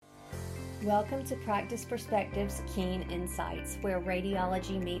Welcome to Practice Perspectives Keen Insights, where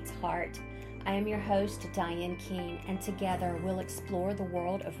radiology meets heart. I am your host, Diane Keene, and together we'll explore the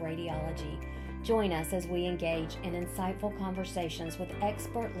world of radiology. Join us as we engage in insightful conversations with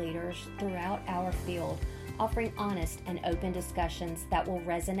expert leaders throughout our field, offering honest and open discussions that will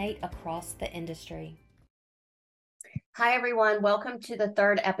resonate across the industry. Hi, everyone. Welcome to the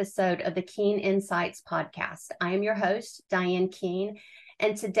third episode of the Keen Insights podcast. I am your host, Diane Keene,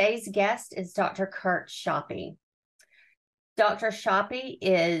 and today's guest is Dr. Kurt Schoppe. Dr. Schoppe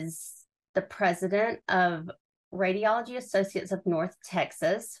is the president of Radiology Associates of North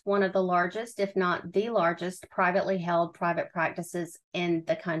Texas, one of the largest, if not the largest, privately held private practices in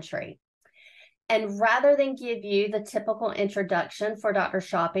the country. And rather than give you the typical introduction for Dr.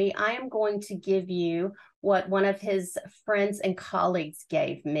 Schoppe, I am going to give you what one of his friends and colleagues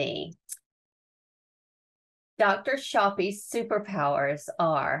gave me. Dr. Schoppe's superpowers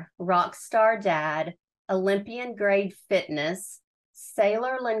are rockstar dad, Olympian grade fitness,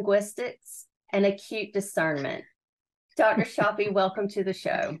 sailor linguistics, and acute discernment. Dr. Schoppe, welcome to the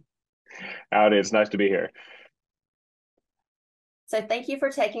show. Howdy, it's nice to be here. So thank you for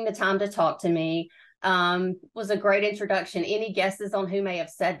taking the time to talk to me. Was a great introduction. Any guesses on who may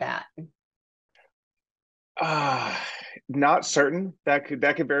have said that? Not certain. That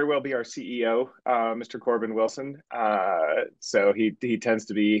could very well be our CEO, Mr. Corbin Wilson. So he tends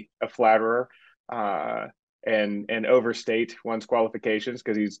to be a flatterer and overstate one's qualifications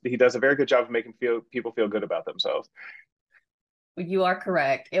because he does a very good job of making people feel good about themselves. You are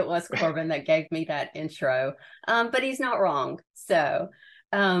correct. It was Corbin that gave me that intro, but he's not wrong. So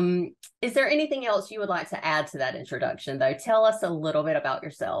is there anything else you would like to add to that introduction, though? Tell us a little bit about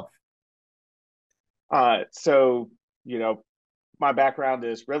yourself. So, my background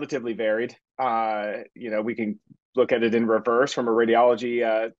is relatively varied. We can look at it in reverse from a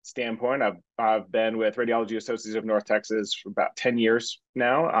radiology standpoint. I've been with Radiology Associates of North Texas for about 10 years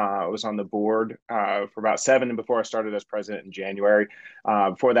now. I was on the board for about 7 before I started as president in January.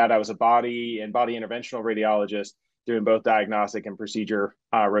 Before that, I was a body interventional radiologist doing both diagnostic and procedure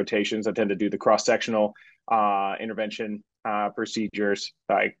rotations. I tend to do the cross-sectional intervention procedures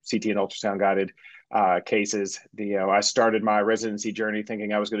like CT and ultrasound guided cases. I started my residency journey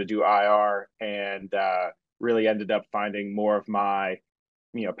thinking I was going to do IR and really ended up finding more of my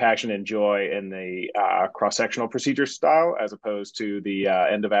passion and joy in the cross-sectional procedure style as opposed to the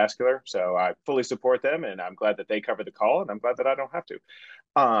endovascular. So I fully support them, and I'm glad that they cover the call, and I'm glad that I don't have to.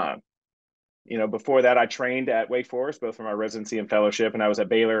 Before that, I trained at Wake Forest, both for my residency and fellowship, and I was at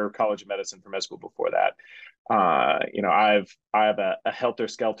Baylor College of Medicine for med school before that. I have a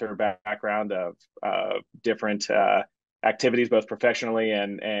helter-skelter background of different activities, both professionally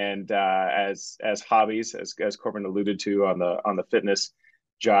and as hobbies, as Corbin alluded to on the fitness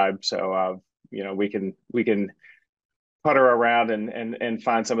jibe. So we can putter around and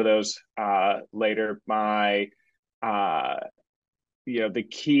find some of those later. The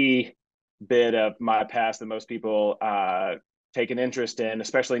key bit of my past that most people take an interest in,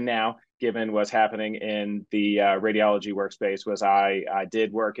 especially now, given what's happening in the radiology workspace, was I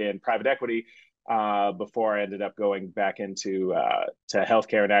did work in private equity before I ended up going back into to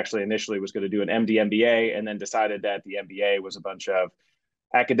healthcare, and actually initially was going to do an MD MBA, and then decided that the MBA was a bunch of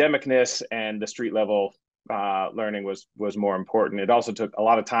academicness and the street level learning was more important. It also took a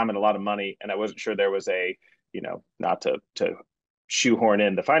lot of time and a lot of money, and I wasn't sure there was a, not to shoehorn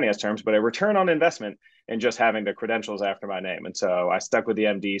in the finance terms, but a return on investment in just having the credentials after my name. And so I stuck with the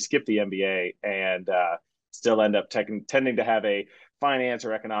MD, skipped the MBA, and still end up tending to have a finance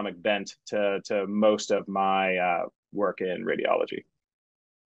or economic bent to most of my work in radiology.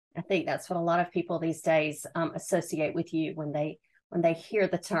 I think that's what a lot of people these days associate with you when they hear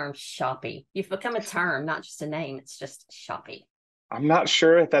the term Schoppe. You've become a term, not just a name. It's just Schoppe. I'm not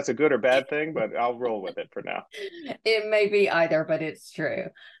sure if that's a good or bad thing, but I'll roll with it for now. It may be either, but it's true.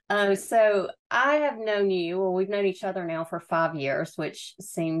 So I have known you, well, we've known each other now for 5 years, which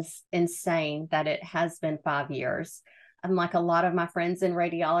seems insane that it has been 5 years. Like a lot of my friends in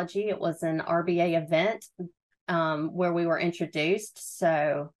radiology, it was an RBA event where we were introduced.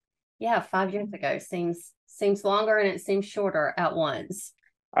 So yeah, 5 years ago seems longer, and it seems shorter at once.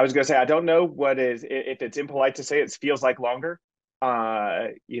 I was going to say, I don't know if it's impolite to say it feels like longer.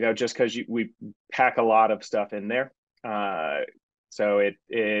 Just because we pack a lot of stuff in there. So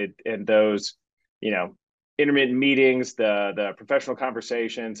and those, intermittent meetings, the professional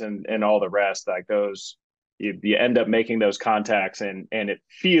conversations and all the rest, like those, you end up making those contacts and it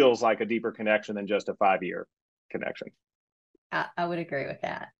feels like a deeper connection than just a 5-year connection. I would agree with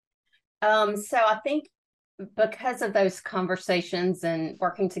that. So I think because of those conversations and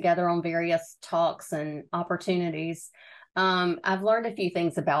working together on various talks and opportunities, I've learned a few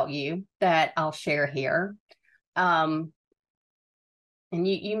things about you that I'll share here. Um, and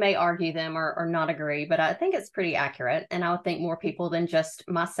you may argue them or not agree, but I think it's pretty accurate. And I would think more people than just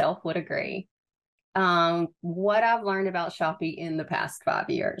myself would agree. What I've learned about Schoppe in the past 5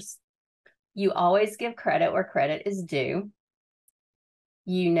 years: you always give credit where credit is due.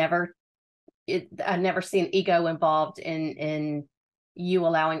 I never see an ego involved in you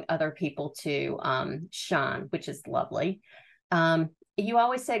allowing other people to shine, which is lovely. You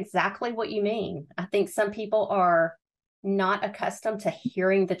always say exactly what you mean. I think some people are not accustomed to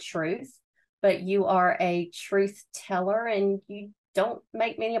hearing the truth, but you are a truth teller and you don't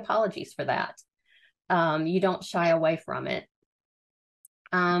make many apologies for that. You don't shy away from it.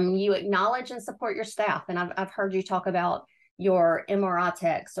 You acknowledge and support your staff. And I've heard you talk about your MRI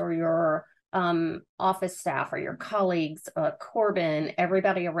techs or your office staff or your colleagues, Corbin,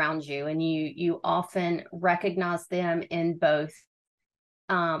 everybody around you. And you often recognize them in both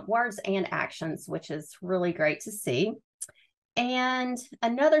words and actions, which is really great to see. And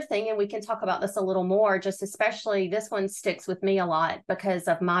another thing, and we can talk about this a little more, just especially this one sticks with me a lot because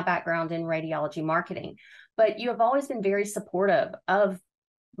of my background in radiology marketing, but you have always been very supportive of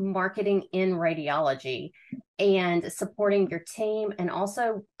marketing in radiology and supporting your team. And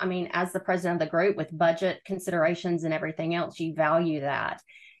also, I mean, as the president of the group with budget considerations and everything else, you value that.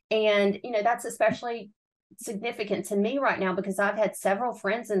 And, that's especially significant to me right now because I've had several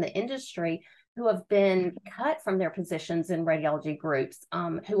friends in the industry who have been cut from their positions in radiology groups,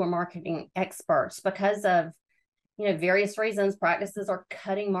 who are marketing experts because of various reasons. Practices are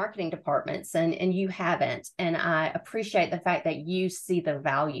cutting marketing departments and you haven't. And I appreciate the fact that you see the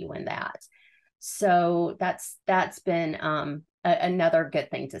value in that. So that's been another good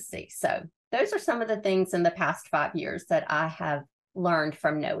thing to see. So those are some of the things in the past 5 years that I have learned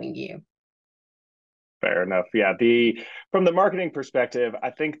from knowing you. Fair enough. Yeah. From the marketing perspective,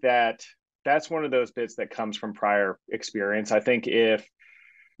 I think that's one of those bits that comes from prior experience. I think if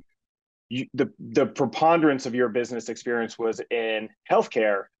the preponderance of your business experience was in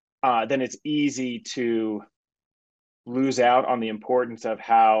healthcare, then it's easy to lose out on the importance of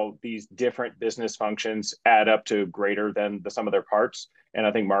how these different business functions add up to greater than the sum of their parts. And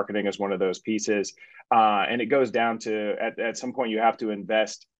I think marketing is one of those pieces. And it goes down to at some point you have to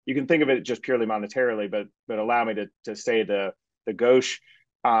invest. You can think of it just purely monetarily, but allow me to say the gauche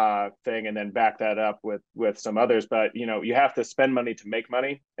thing and then back that up with some others. But you have to spend money to make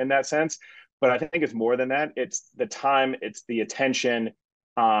money in that sense. But I think it's more than that. It's the time, it's the attention,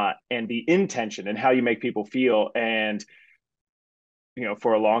 and the intention and how you make people feel. And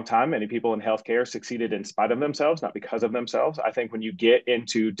for a long time, many people in healthcare succeeded in spite of themselves, not because of themselves. I think when you get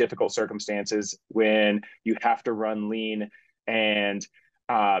into difficult circumstances, when you have to run lean and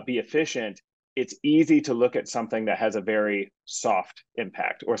be efficient, it's easy to look at something that has a very soft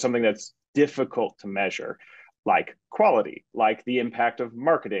impact or something that's difficult to measure, like quality, like the impact of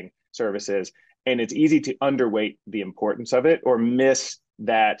marketing services. And it's easy to underweight the importance of it or miss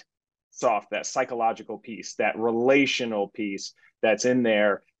that that psychological piece, that relational piece that's in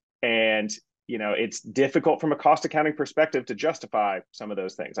there. And it's difficult from a cost accounting perspective to justify some of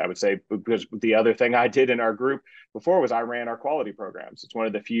those things, I would say, because the other thing I did in our group before was I ran our quality programs. It's one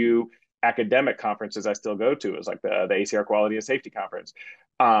of the few academic conferences I still go to. Is like the ACR Quality and Safety Conference.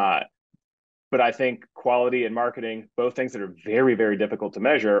 But I think quality and marketing, both things that are very, very difficult to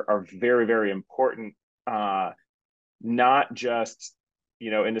measure, are very, very important. Not just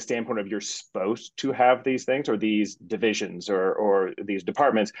in the standpoint of you're supposed to have these things or these divisions or these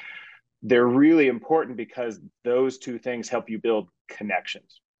departments. They're really important because those two things help you build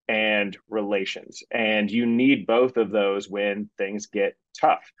connections and relations. And you need both of those when things get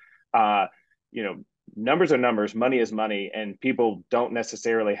tough. Numbers are numbers, money is money, and people don't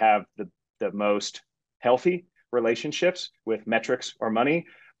necessarily have the most healthy relationships with metrics or money,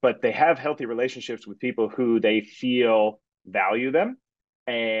 but they have healthy relationships with people who they feel value them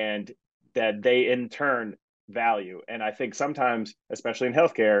and that they in turn value. And I think sometimes, especially in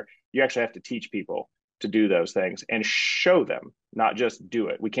healthcare, you actually have to teach people to do those things and show them, not just do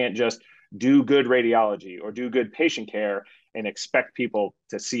it. We can't just do good radiology or do good patient care and expect people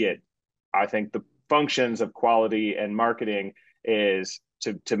to see it. I think the functions of quality and marketing is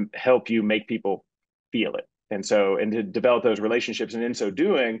to help you make people feel it. And to develop those relationships. And in so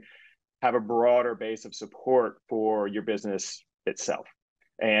doing, have a broader base of support for your business itself.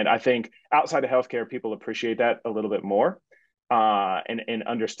 And I think outside of healthcare, people appreciate that a little bit more and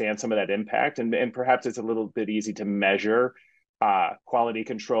understand some of that impact. And perhaps it's a little bit easy to measure quality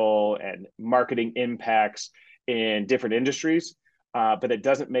control and marketing impacts in different industries. But it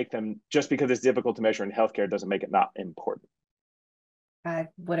doesn't make them, just because it's difficult to measure in healthcare, doesn't make it not important. I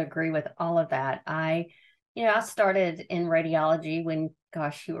would agree with all of that. I started in radiology when,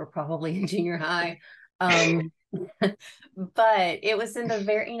 gosh, you were probably in junior high. Um, but it was in the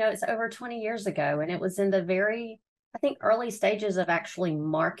it's over 20 years ago, and it was in the very, I think, early stages of actually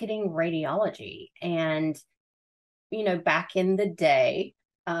marketing radiology. And, back in the day,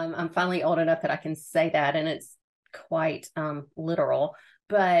 I'm finally old enough that I can say that, and it's quite literal,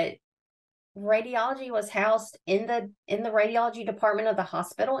 but radiology was housed in the radiology department of the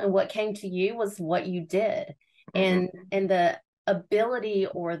hospital, and what came to you was what you did. Mm-hmm. And the ability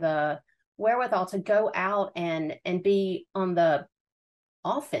or the wherewithal to go out and be on the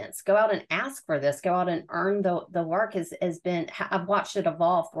offense, go out and ask for this, go out and earn the work has been, I've watched it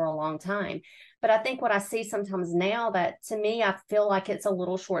evolve for a long time. But I think what I see sometimes now, that to me, I feel like it's a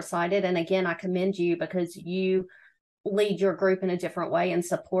little short-sighted. And again, I commend you because you lead your group in a different way and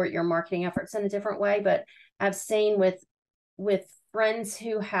support your marketing efforts in a different way. But I've seen with friends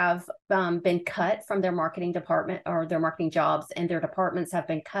who have been cut from their marketing department or their marketing jobs, and their departments have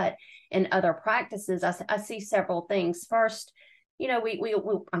been cut in other practices. I see several things. First, we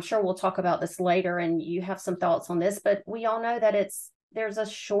I'm sure we'll talk about this later, and you have some thoughts on this, but we all know that there's a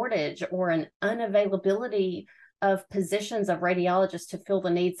shortage or an unavailability of positions of radiologists to fill the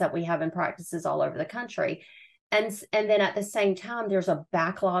needs that we have in practices all over the country. And then at the same time, there's a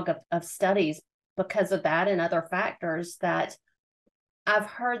backlog of studies because of that and other factors, that I've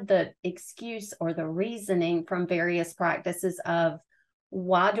heard the excuse or the reasoning from various practices of,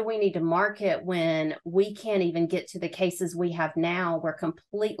 why do we need to market when we can't even get to the cases we have now? We're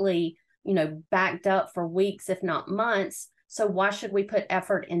completely, backed up for weeks, if not months. So why should we put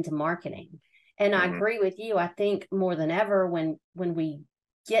effort into marketing? And I agree with you. I think more than ever, when we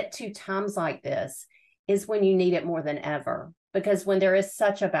get to times like this, is when you need it more than ever. Because when there is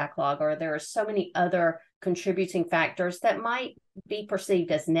such a backlog, or there are so many other contributing factors that might be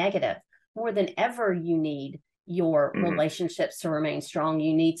perceived as negative, more than ever, you need your relationships to remain strong.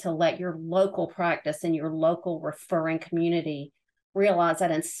 You need to let your local practice and your local referring community realize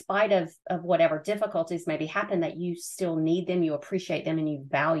that in spite of whatever difficulties maybe happen, that you still need them, you appreciate them, and you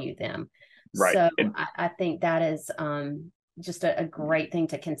value them. Right. So I think that is just a great thing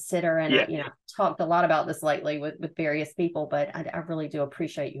to consider. And yeah. I've talked a lot about this lately with various people, but I really do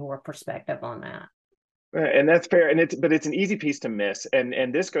appreciate your perspective on that. And that's fair. And it's an easy piece to miss.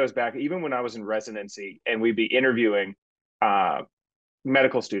 And this goes back even when I was in residency, and we'd be interviewing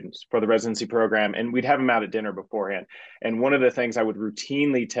medical students for the residency program, and we'd have them out at dinner beforehand. And one of the things I would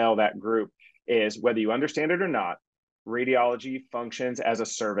routinely tell that group is, whether you understand it or not, radiology functions as a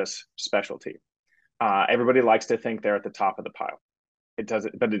service specialty. Everybody likes to think they're at the top of the pile. It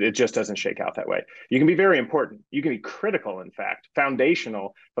doesn't, but it just doesn't shake out that way. You can be very important. You can be critical, in fact,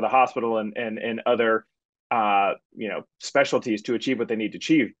 foundational for the hospital and other specialties to achieve what they need to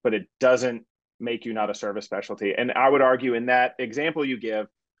achieve, but it doesn't make you not a service specialty. And I would argue, in that example you give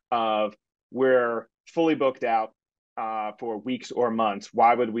of, we're fully booked out for weeks or months,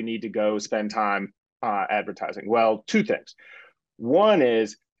 why would we need to go spend time advertising? Well, two things. One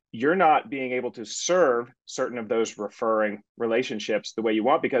is, you're not being able to serve certain of those referring relationships the way you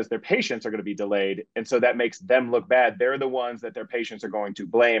want, because their patients are going to be delayed. And so that makes them look bad. They're the ones that their patients are going to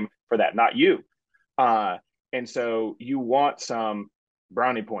blame for that, not you. And so you want some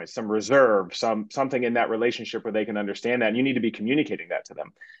brownie points, some reserve, something in that relationship where they can understand that. And you need to be communicating that to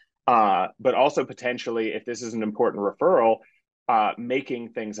them. But also, potentially, if this is an important referral, making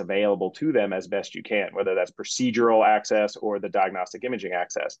things available to them as best you can, whether that's procedural access or the diagnostic imaging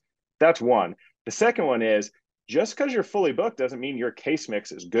access. That's one. The second one is, just because you're fully booked doesn't mean your case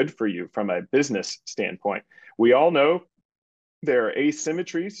mix is good for you from a business standpoint. We all know there are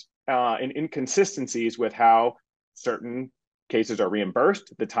asymmetries and inconsistencies with how certain cases are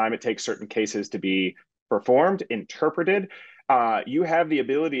reimbursed, the time it takes certain cases to be performed, interpreted. You have the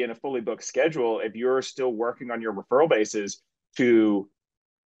ability in a fully booked schedule, if you're still working on your referral basis, to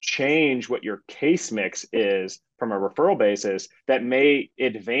change what your case mix is from a referral basis that may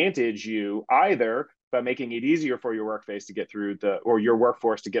advantage you, either by making it easier for your workforce to get through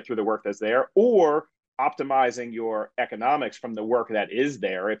the work that's there, or optimizing your economics from the work that is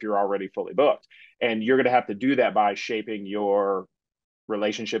there if you're already fully booked. And you're going to have to do that by shaping your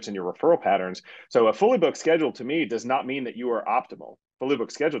relationships and your referral patterns. So a fully booked schedule, to me, does not mean that you are optimal. Fully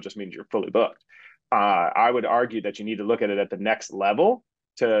booked schedule just means you're fully booked. I would argue that you need to look at it at the next level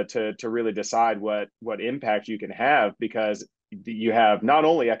to really decide what impact you can have, because you have not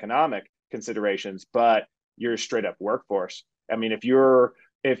only economic considerations, but your straight up workforce I mean, if your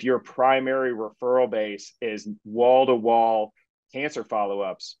primary referral base is wall to wall cancer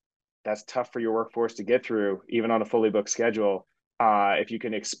follow-ups, that's tough for your workforce to get through, even on a fully booked schedule. If you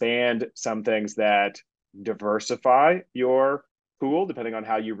can expand some things that diversify your pool, depending on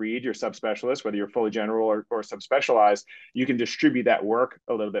how you read your subspecialist, whether you're fully general or subspecialized, you can distribute that work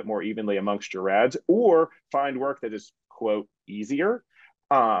a little bit more evenly amongst your rads, or find work that is, quote, easier.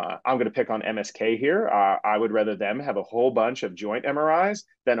 I'm going to pick on MSK here. I would rather them have a whole bunch of joint MRIs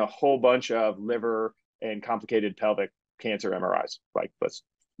than a whole bunch of liver and complicated pelvic cancer MRIs. Like, let's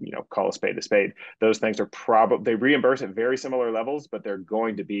call a spade a spade. Those things are probably, they reimburse at very similar levels, but they're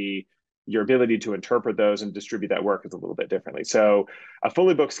going to be, your ability to interpret those and distribute that work is a little bit differently. So a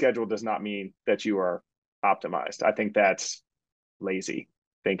fully booked schedule does not mean that you are optimized. I think that's lazy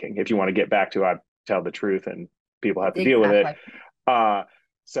thinking, if you want to get back to, I tell the truth and people have to deal with it.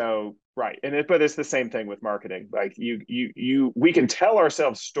 So right. But it's the same thing with marketing. Like we can tell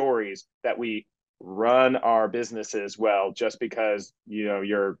ourselves stories that we run our businesses well just because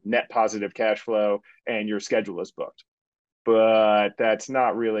your net positive cash flow and your schedule is booked, but that's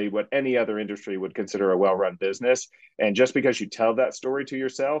not really what any other industry would consider a well-run business. And just because you tell that story to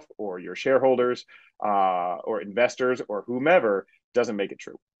yourself or your shareholders or investors or whomever doesn't make it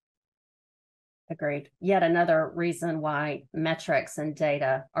true. Agreed. Yet another reason why metrics and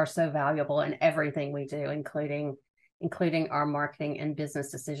data are so valuable in everything we do, including our marketing and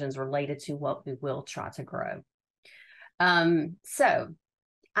business decisions related to what we will try to grow. So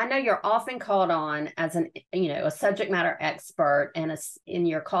I know you're often called on as a subject matter expert, and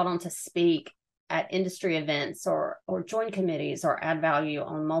you're called on to speak at industry events or join committees or add value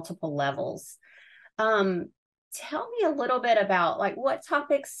on multiple levels. Tell me a little bit about, like, what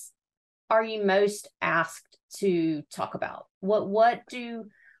topics are you most asked to talk about? What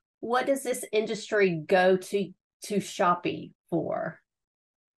does this industry go to Schoppe for?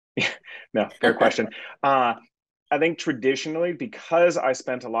 No, fair question. I think traditionally, because I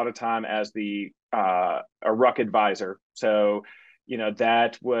spent a lot of time as a RUC advisor, so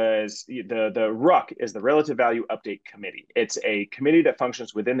that was the RUC is the Relative Value Update Committee. It's a committee that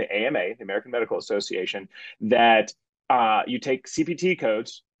functions within the AMA, the American Medical Association, that you take CPT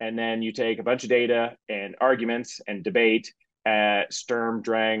codes and then you take a bunch of data and arguments and debate, Sturm,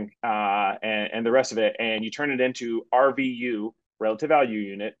 Drang, and the rest of it, and you turn it into RVU, Relative Value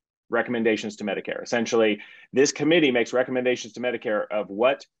Unit, recommendations to Medicare. Essentially, this committee makes recommendations to Medicare of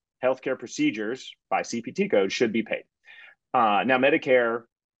what healthcare procedures by CPT code should be paid. Now, Medicare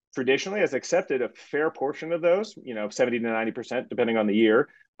traditionally has accepted a fair portion of those, 70 to 90%, depending on the year.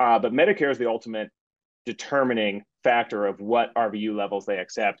 But Medicare is the ultimate determining factor of what RVU levels they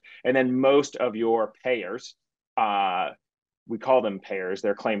accept. And then most of your payers, we call them payers,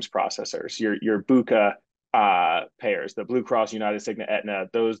 they're claims processors, your BUCA payers, the Blue Cross, United, Cigna, Aetna,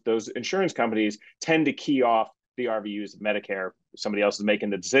 those insurance companies tend to key off the RVUs of Medicare. Somebody else is making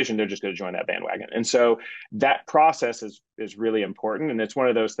the decision, they're just going to join that bandwagon. And so that process is really important. And it's one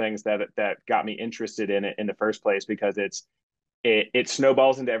of those things that got me interested in it in the first place, because it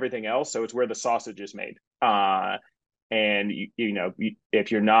snowballs into everything else. So it's where the sausage is made. And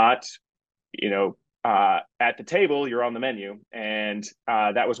if you're not, at the table, you're on the menu. And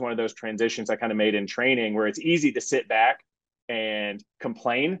that was one of those transitions I kind of made in training, where it's easy to sit back and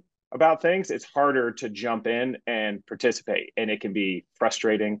complain about things. It's harder to jump in and participate. And it can be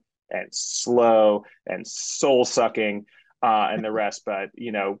frustrating and slow and soul sucking and the rest. But,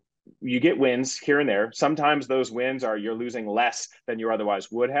 you get wins here and there. Sometimes those wins are you're losing less than you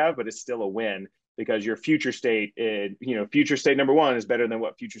otherwise would have, but it's still a win because your future state, future state number one is better than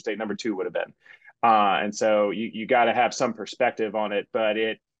what future state number two would have been. And so you got to have some perspective on it, but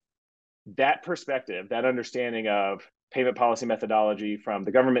that perspective, that understanding of payment policy methodology from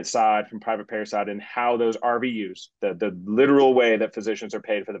the government side, from private payer side, and how those RVUs, the literal way that physicians are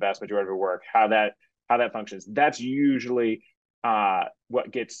paid for the vast majority of their work, how that functions, that's usually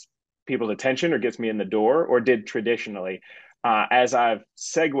what gets people's attention or gets me in the door, or did traditionally. As I've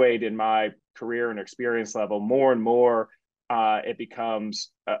segued in my career and experience level, more and more it becomes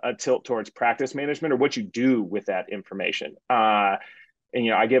a tilt towards practice management, or what you do with that information. And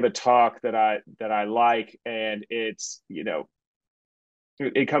I give a talk that I like, and it's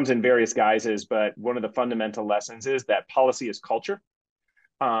it comes in various guises, but one of the fundamental lessons is that policy is culture.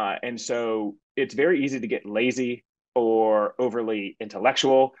 And so it's very easy to get lazy or overly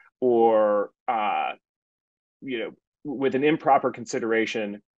intellectual, or with an improper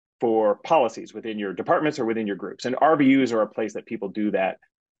consideration for policies within your departments or within your groups. And RVUs are a place that people do that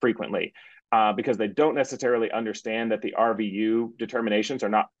frequently because they don't necessarily understand that the RVU determinations are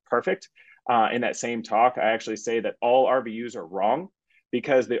not perfect. in that same talk, I actually say that all RVUs are wrong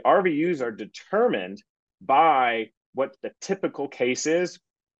because the RVUs are determined by what the typical case is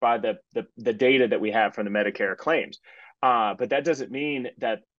by the data that we have from the Medicare claims. But that doesn't mean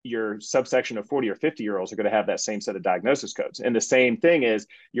that your subsection of 40 or 50-year-olds are going to have that same set of diagnosis codes. And the same thing is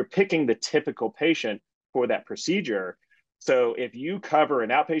you're picking the typical patient for that procedure. So if you cover an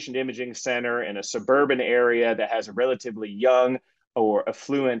outpatient imaging center in a suburban area that has a relatively young or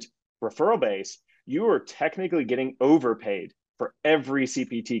affluent referral base, you are technically getting overpaid for every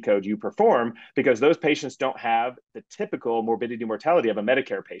CPT code you perform because those patients don't have the typical morbidity mortality of a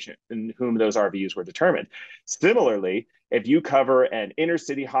Medicare patient in whom those RVUs were determined. Similarly, if you cover an inner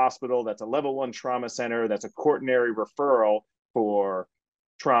city hospital that's a level 1 trauma center, that's a quaternary referral for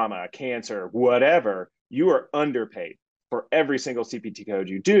trauma, cancer, whatever, you are underpaid for every single CPT code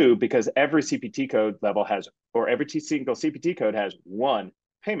you do because every CPT code level has, or every single CPT code has one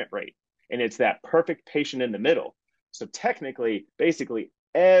payment rate. And it's that perfect patient in the middle. So technically, basically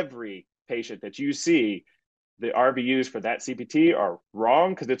every patient that you see, the RVUs for that CPT are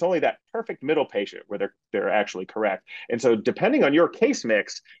wrong because it's only that perfect middle patient where they're actually correct. And so depending on your case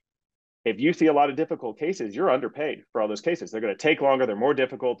mix, if you see a lot of difficult cases, you're underpaid for all those cases. They're going to take longer. They're more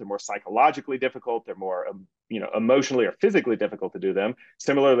difficult. They're more psychologically difficult. They're more, emotionally or physically difficult to do them.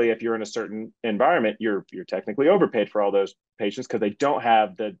 Similarly, if you're in a certain environment, you're technically overpaid for all those patients because they don't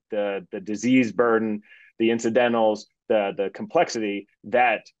have the disease burden, the incidentals, the complexity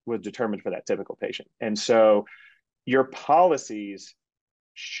that was determined for that typical patient. And so your policies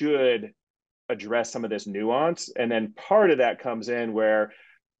should address some of this nuance. And then part of that comes in where,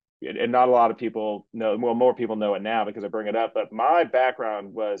 and not a lot of people know, well, more people know it now because I bring it up, but my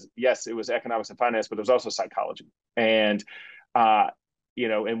background was, yes, it was economics and finance, but it was also psychology. And,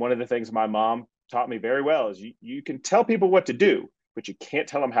 and one of the things my mom taught me very well is you can tell people what to do, but you can't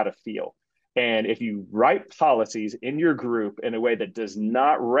tell them how to feel. And if you write policies in your group in a way that does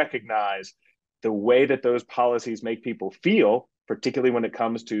not recognize the way that those policies make people feel, particularly when it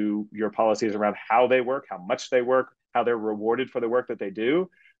comes to your policies around how they work, how much they work, how they're rewarded for the work that they do,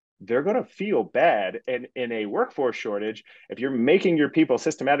 they're going to feel bad. And in a workforce shortage, if you're making your people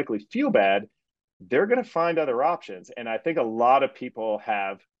systematically feel bad, they're going to find other options. And I think a lot of people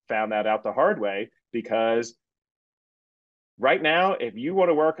have found that out the hard way because right now, if you want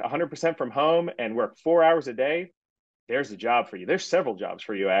to work 100% from home and work 4 hours a day, there's a job for you. There's several jobs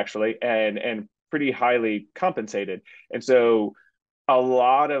for you, actually, and pretty highly compensated. And so a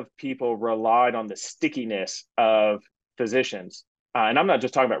lot of people relied on the stickiness of physicians. And I'm not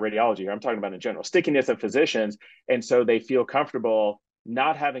just talking about radiology here, I'm talking about in general, stickiness of physicians. And so they feel comfortable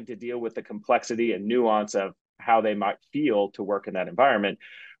not having to deal with the complexity and nuance of how they might feel to work in that environment.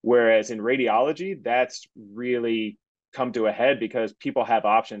 Whereas in radiology, that's really come to a head because people have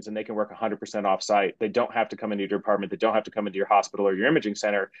options and they can work 100% off site. They don't have to come into your department. They don't have to come into your hospital or your imaging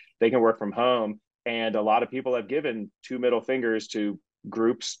center. They can work from home. And a lot of people have given two middle fingers to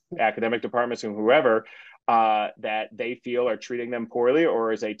groups, academic departments, and whoever that they feel are treating them poorly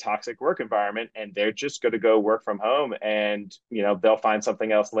or is a toxic work environment, and they're just going to go work from home, and they'll find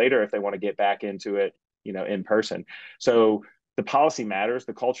something else later if they want to get back into it, in person. So the policy matters,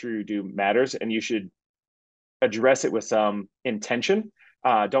 the culture you do matters, and you should address it with some intention.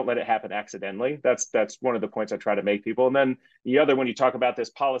 Don't let it happen accidentally. That's one of the points I try to make people. And then the other, when you talk about this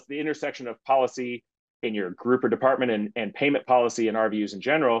policy, the intersection of policy in your group or department and payment policy and RVUs in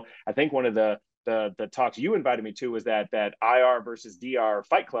general, I think one of the talks you invited me to was that IR versus DR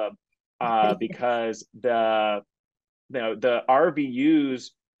fight club, because the RVUs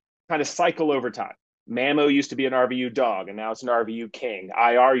kind of cycle over time. Mammo used to be an RVU dog, and now it's an RVU king.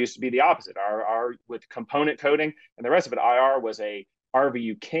 IR used to be the opposite. IR with component coding and the rest of it. IR was a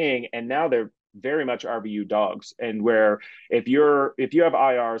RVU king, and now they're very much RVU dogs. And where if you have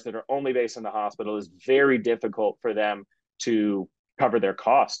IRs that are only based in the hospital, it's very difficult for them to cover their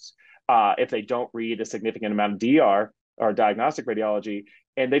costs if they don't read a significant amount of DR or diagnostic radiology.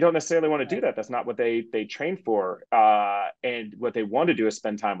 And they don't necessarily want to do that. That's not what they train for. And what they want to do is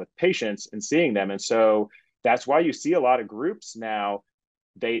spend time with patients and seeing them. And so that's why you see a lot of groups now,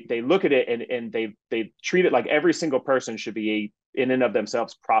 they look at it and they treat it like every single person should be in and of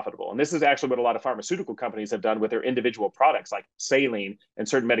themselves profitable. And this is actually what a lot of pharmaceutical companies have done with their individual products like saline and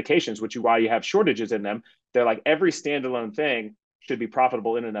certain medications, which is why you have shortages in them. They're like every standalone thing should be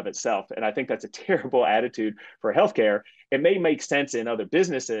profitable in and of itself. And I think that's a terrible attitude for healthcare. It may make sense in other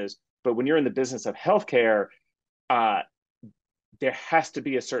businesses, but when you're in the business of healthcare, there has to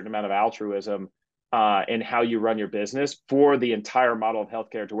be a certain amount of altruism in how you run your business for the entire model of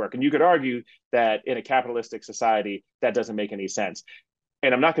healthcare to work. And you could argue that in a capitalistic society, that doesn't make any sense.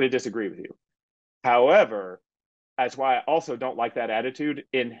 And I'm not going to disagree with you. However, that's why I also don't like that attitude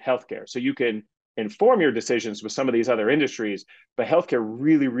in healthcare. So you can inform your decisions with some of these other industries, but healthcare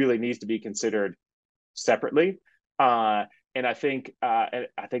really, really needs to be considered separately. And I think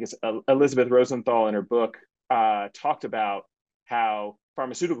it's Elizabeth Rosenthal in her book talked about how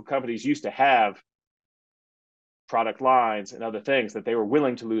pharmaceutical companies used to have product lines and other things that they were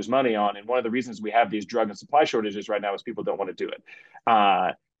willing to lose money on. And one of the reasons we have these drug and supply shortages right now is people don't want to do it.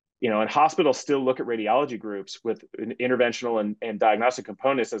 And hospitals still look at radiology groups with interventional and diagnostic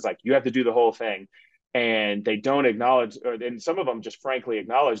components as like, you have to do the whole thing. And they don't acknowledge, and some of them just frankly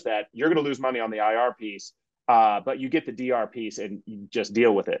acknowledge that you're going to lose money on the IR piece, but you get the DR piece and you just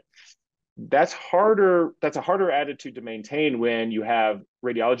deal with it. That's harder. That's a harder attitude to maintain when you have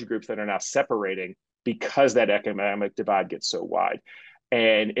radiology groups that are now separating because that economic divide gets so wide.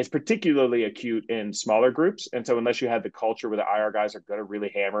 And it's particularly acute in smaller groups. And so unless you have the culture where the IR guys are going to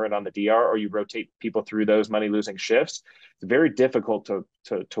really hammer it on the DR, or you rotate people through those money losing shifts, it's very difficult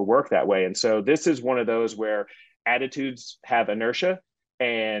to work that way. And so this is one of those where attitudes have inertia,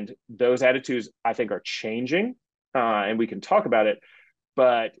 and those attitudes I think are changing. And we can talk about it,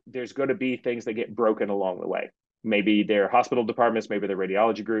 but there's going to be things that get broken along the way. Maybe they're hospital departments, maybe they're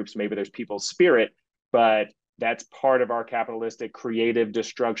radiology groups, maybe there's people's spirit, but that's part of our capitalistic creative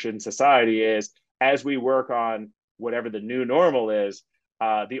destruction society is as we work on whatever the new normal is,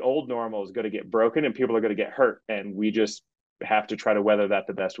 the old normal is going to get broken and people are going to get hurt. And we just have to try to weather that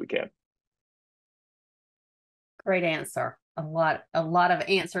the best we can. Great answer. A lot of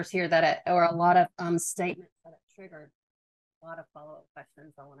answers here or a lot of statements that it triggered a lot of follow-up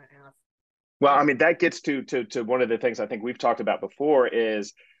questions I want to ask. Well, I mean, that gets to one of the things I think we've talked about before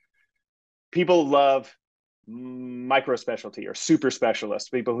is people love micro specialty or super specialists,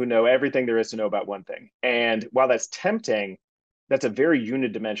 people who know everything there is to know about one thing. And while that's tempting, that's a very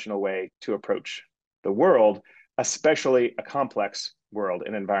unidimensional way to approach the world, especially a complex world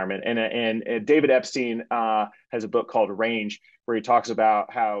and environment. And David Epstein has a book called Range, where he talks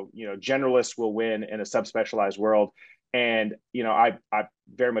about how generalists will win in a subspecialized world. And I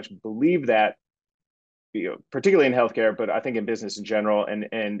very much believe that, particularly in healthcare, but I think in business in general.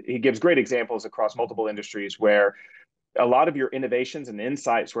 And he gives great examples across multiple industries where a lot of your innovations and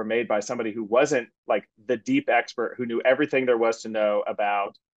insights were made by somebody who wasn't like the deep expert who knew everything there was to know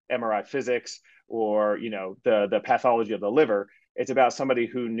about MRI physics or the pathology of the liver. It's about somebody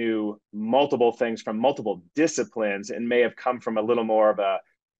who knew multiple things from multiple disciplines and may have come from a little more of a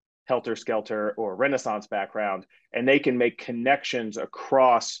helter-skelter or Renaissance background, and they can make connections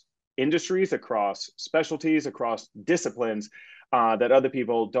across industries, across specialties, across disciplines that other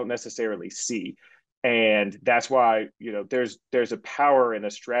people don't necessarily see. And that's why there's a power and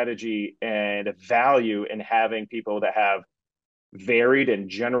a strategy and a value in having people that have varied and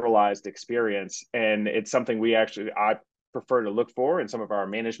generalized experience. And it's something I prefer to look for in some of our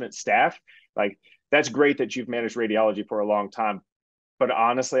management staff. Like, that's great that you've managed radiology for a long time, but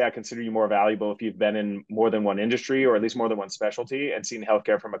honestly, I consider you more valuable if you've been in more than one industry or at least more than one specialty and seen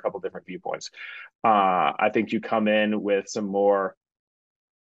healthcare from a couple different viewpoints. I think you come in with some more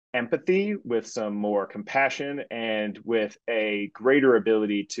empathy, with some more compassion, and with a greater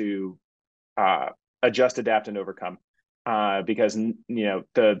ability to adjust, adapt, and overcome. Because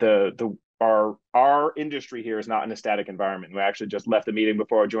our industry here is not in a static environment. We actually just left the meeting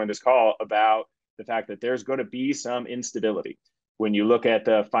before I joined this call about the fact that there's going to be some instability. When you look at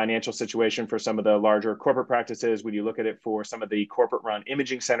the financial situation for some of the larger corporate practices, when you look at it for some of the corporate run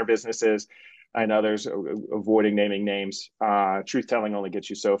imaging center businesses, and others, avoiding naming names, truth telling only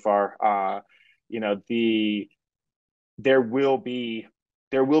gets you so far. There will be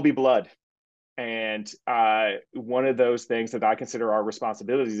blood. And one of those things that I consider our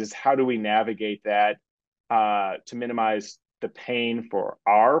responsibilities is how do we navigate that to minimize the pain for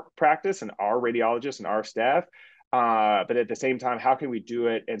our practice and our radiologists and our staff. But at the same time, how can we do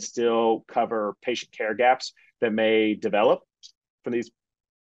it and still cover patient care gaps that may develop from these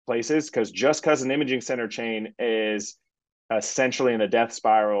places? Because just because an imaging center chain is essentially in a death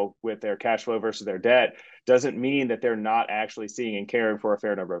spiral with their cash flow versus their debt doesn't mean that they're not actually seeing and caring for a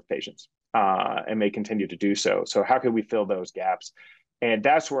fair number of patients and may continue to do so. So how can we fill those gaps? And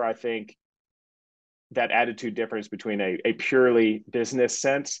that's where I think that attitude difference between a purely business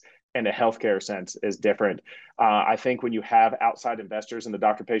sense and a healthcare sense is different. I think when you have outside investors in the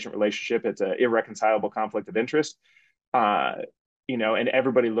doctor-patient relationship, it's an irreconcilable conflict of interest. And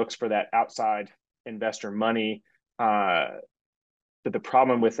everybody looks for that outside investor money. But the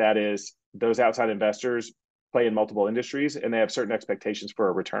problem with that is those outside investors play in multiple industries and they have certain expectations for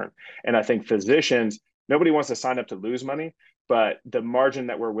a return. And I think physicians nobody wants to sign up to lose money, but the margin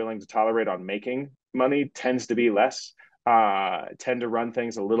that we're willing to tolerate on making money tends to be less, tend to run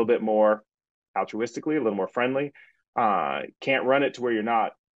things a little bit more altruistically, a little more friendly. Can't run it to where you're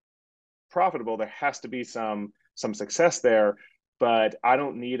not profitable. There has to be some success there, but I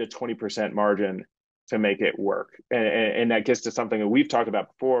don't need a 20% margin to make it work. And that gets to something that we've talked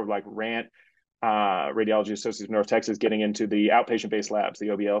about before, like RANT, Radiology Associates of North Texas, getting into the outpatient-based labs, the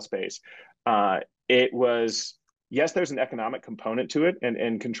OBL space. It was, yes, there's an economic component to it,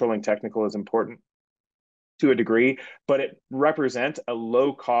 and controlling technical is important to a degree, but it represents a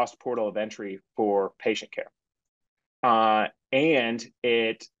low-cost portal of entry for patient care. And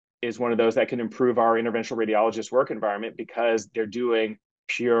it is one of those that can improve our interventional radiologist work environment because they're doing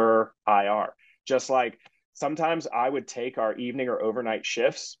pure IR. Just like sometimes I would take our evening or overnight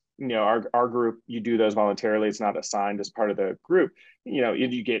shifts. Our group, you do those voluntarily. It's not assigned as part of the group.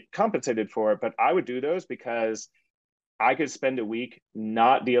 You get compensated for it, but I would do those because I could spend a week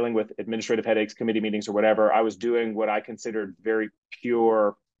not dealing with administrative headaches, committee meetings, or whatever. I was doing what I considered very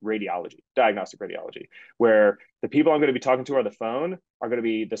pure radiology, diagnostic radiology, where the people I'm going to be talking to on the phone are going to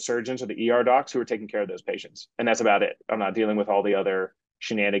be the surgeons or the ER docs who are taking care of those patients. And that's about it. I'm not dealing with all the other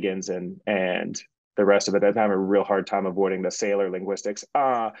shenanigans and the rest of it. I have a real hard time avoiding the sailor linguistics.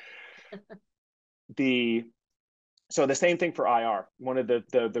 So the same thing for IR. One of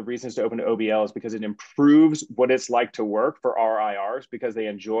the reasons to open to OBL is because it improves what it's like to work for our IRs, because they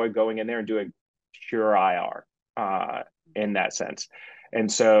enjoy going in there and doing pure IR in that sense. And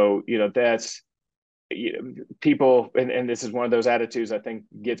so, that's people, and this is one of those attitudes I think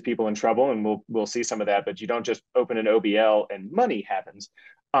gets people in trouble, and we'll see some of that. But you don't just open an OBL and money happens,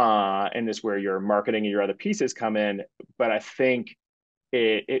 and this is where your marketing and your other pieces come in. But I think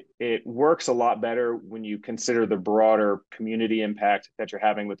it works a lot better when you consider the broader community impact that you're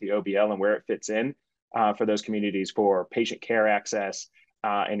having with the OBL and where it fits in for those communities for patient care access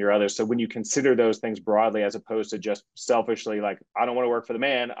and your others. So when you consider those things broadly, as opposed to just selfishly, like, I don't want to work for the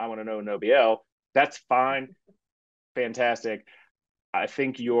man, I want to know an OBL, that's fine, fantastic. I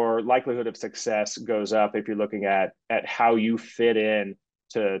think your likelihood of success goes up if you're looking at how you fit in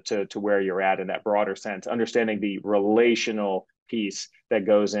to where you're at in that broader sense, understanding the relational piece that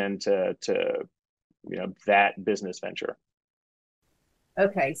goes into that business venture.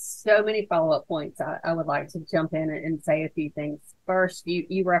 Okay, so many follow-up points. I would like to jump in and say a few things. First,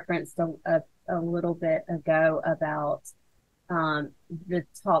 you referenced a little bit ago about the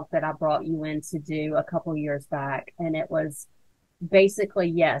talk that I brought you in to do a couple years back, and it was basically,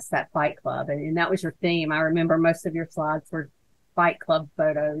 yes, that Fight Club, and that was your theme. I remember most of your slides were Fight Club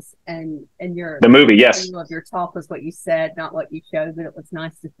photos, and the movie, yes, of your talk was what you said, not what you showed, but it was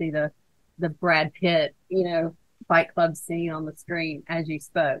nice to see the Brad Pitt, Fight Club scene on the screen as you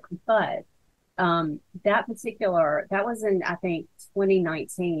spoke. But that was in, I think,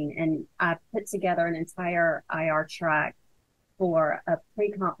 2019, and I put together an entire IR track for a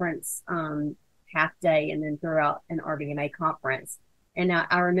pre-conference half day, and then throughout an RVMA conference. And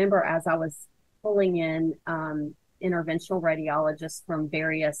I remember as I was pulling in interventional radiologists from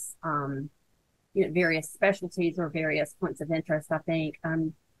various specialties or various points of interest. I think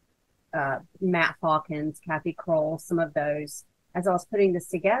Matt Hawkins, Kathy Kroll, some of those. As I was putting this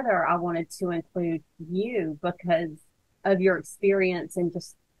together, I wanted to include you because of your experience, and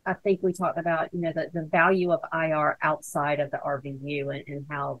just, I think we talked about, the value of IR outside of the RVU and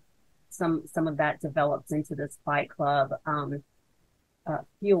how some of that develops into this Fight Club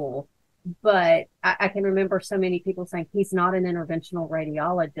fuel. But I can remember so many people saying he's not an interventional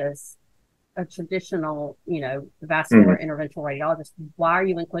radiologist, a traditional, vascular interventional radiologist. Why are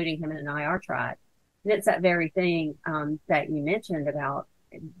you including him in an IR track? And it's that very thing that you mentioned about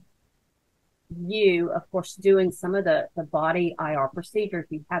you, of course, doing some of the body IR procedures.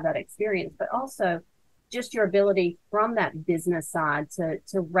 You have that experience, but also just your ability from that business side to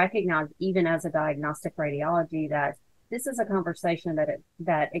recognize, even as a diagnostic radiology, that this is a conversation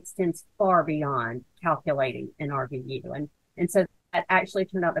that extends far beyond calculating an RVU. And so that actually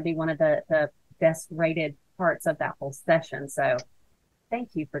turned out to be one of the best rated parts of that whole session. So thank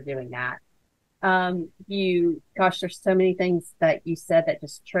you for doing that. There's so many things that you said that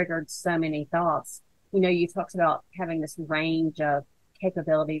just triggered so many thoughts. You talked about having this range of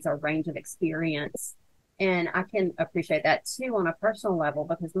capabilities or range of experience. And I can appreciate that too on a personal level,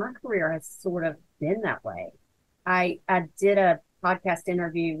 because my career has sort of been that way. I did a podcast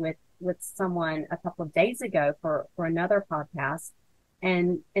interview with someone a couple of days ago for another podcast.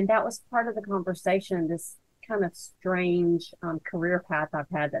 And that was part of the conversation, this kind of strange career path I've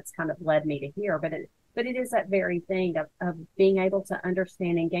had that's kind of led me to here. But But it is that very thing of being able to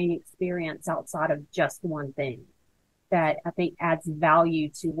understand and gain experience outside of just one thing that I think adds value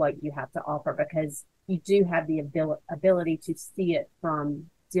to what you have to offer, because you do have the ability to see it from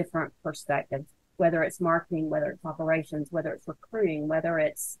different perspectives, whether it's marketing, whether it's operations, whether it's recruiting, whether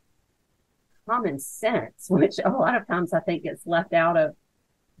it's common sense, which a lot of times I think gets left out of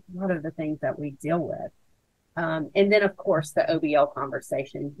a lot of the things that we deal with. And then, of course, the OBL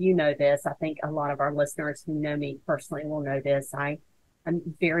conversation. You know this. I think a lot of our listeners who know me personally will know this. I'm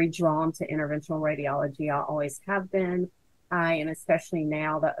very drawn to interventional radiology. I always have been. And especially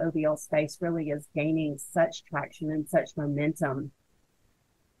now, the OBL space really is gaining such traction and such momentum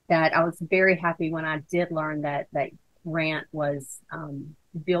that I was very happy when I did learn that Grant was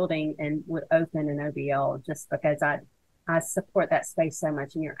building and would open an OBL, just because I support that space so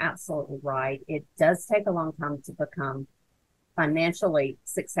much. And you're absolutely right. It does take a long time to become financially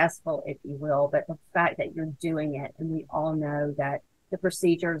successful, if you will, but the fact that you're doing it, and we all know that the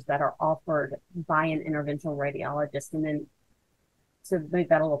procedures that are offered by an interventional radiologist, and then to move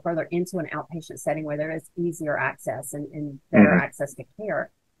that a little further into an outpatient setting where there is easier access and better access to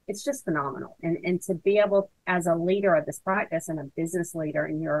care, it's just phenomenal. And to be able, as a leader of this practice and a business leader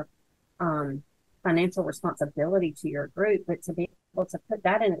in your financial responsibility to your group, but to be able to put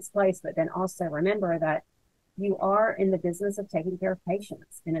that in its place, but then also remember that you are in the business of taking care of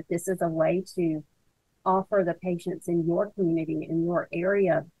patients. And if this is a way to offer the patients in your community, in your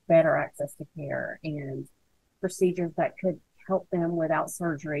area, better access to care and procedures that could help them without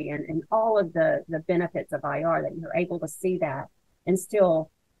surgery and all of the benefits of IR, that you're able to see that and still,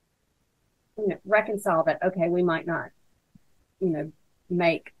 reconcile that, okay, we might not,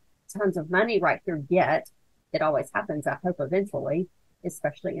 make tons of money right here yet. It always happens, I hope, eventually,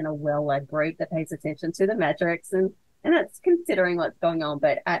 especially in a well-led group that pays attention to the metrics and that's considering what's going on.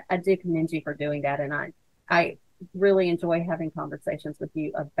 But I do commend you for doing that. And I really enjoy having conversations with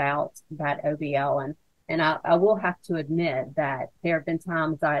you about that OBL. And I will have to admit that there have been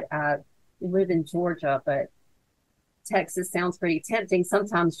times that I live in Georgia, but Texas sounds pretty tempting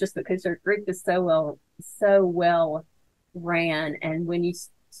sometimes, just because your group is so well ran. And when you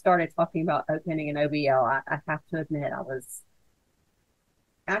started talking about opening an OBL, I have to admit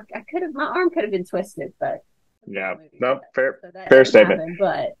I could have, my arm could have been twisted, but yeah, no, fair, so fair statement.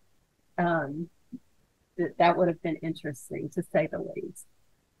 Happen, but that would have been interesting, to say the least.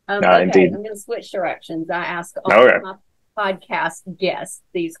 Okay, indeed. I'm going to switch directions. I ask all of my podcast guests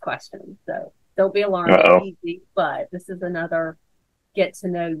these questions, so don't be alarmed. It's easy, but this is another get to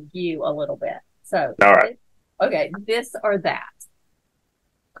know you a little bit. So, all right. Okay, this or that.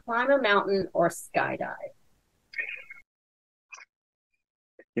 Climb a mountain or skydive?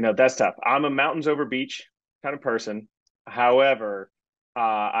 That's tough. I'm a mountains over beach kind of person. However,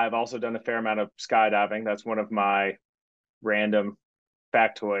 I've also done a fair amount of skydiving. That's one of my random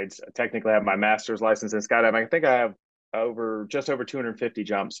factoids. I technically have my master's license in skydiving. I think I have just over 250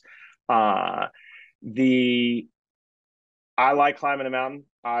 jumps. I like climbing a mountain.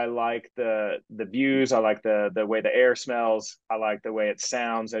 I like the views. I like the way the air smells. I like the way it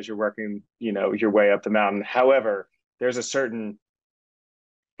sounds as you're working, your way up the mountain. However, there's a certain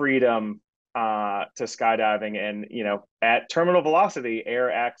freedom to skydiving, and at terminal velocity,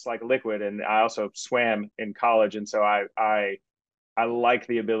 air acts like liquid. And I also swam in college, and so I like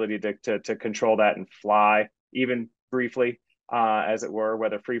the ability to control that and fly, even briefly, as it were,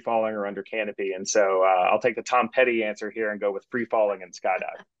 whether free falling or under canopy. And so I'll take the Tom Petty answer here and go with free falling and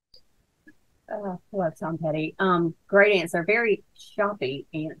skydive. I love Tom Petty. Great answer. Very Schoppe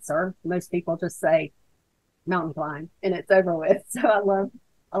answer. Most people just say mountain climb and it's over with. So I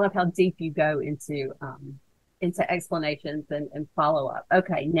love how deep you go into explanations and follow up.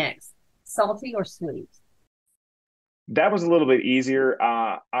 Okay, next, salty or sweet? That was a little bit easier.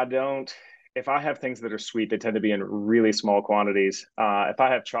 If I have things that are sweet, they tend to be in really small quantities. If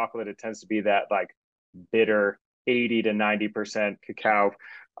I have chocolate, it tends to be that like bitter 80 to 90% cacao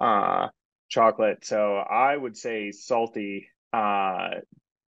chocolate. So I would say salty for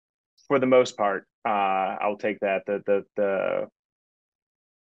the most part. I'll take that.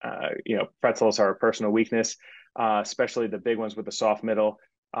 Pretzels are a personal weakness, especially the big ones with the soft middle.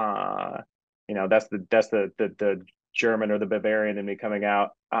 That's the German or the Bavarian in me coming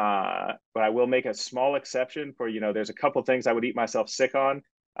out. But I will make a small exception for, there's a couple things I would eat myself sick on.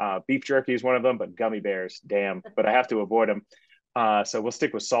 Beef jerky is one of them, but gummy bears, damn, but I have to avoid them. So we'll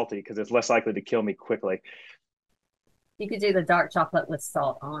stick with salty because it's less likely to kill me quickly. You could do the dark chocolate with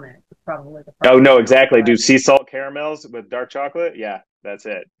salt on it. Probably the Oh, no, exactly. Do sea salt caramels with dark chocolate? Yeah, that's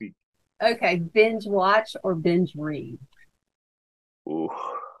it. Okay, binge watch or binge read? Ooh.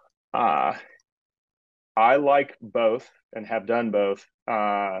 I like both and have done both.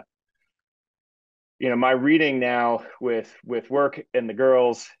 My reading now with work and the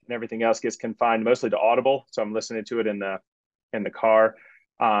girls and everything else gets confined mostly to Audible. So I'm listening to it in the car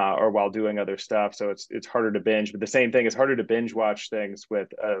or while doing other stuff. So it's harder to binge. But the same thing, it's harder to binge watch things with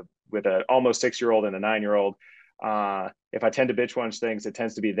an almost 6-year-old and a 9-year-old. If I tend to binge watch things, it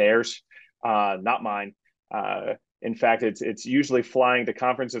tends to be theirs, not mine. In fact, it's usually flying to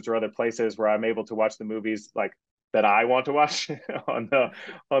conferences or other places where I'm able to watch the movies like that I want to watch on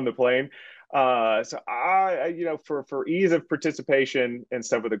the plane. So for ease of participation and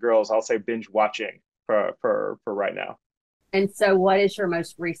stuff with the girls, I'll say binge watching for right now. And so, what is your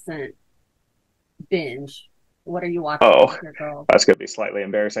most recent binge? What are you watching Oh, with your girls? that's going to be slightly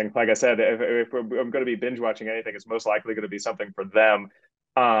embarrassing. Like I said, if I'm going to be binge watching anything, it's most likely going to be something for them.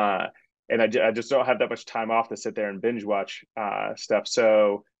 And I just don't have that much time off to sit there and binge watch stuff.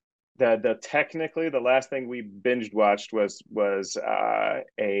 So the technically the last thing we binge watched was a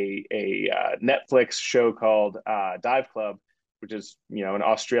Netflix show called Dive Club, which is an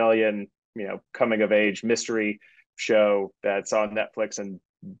Australian coming of age mystery show that's on Netflix, and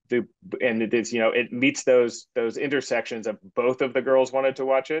it meets those intersections of both of the girls wanted to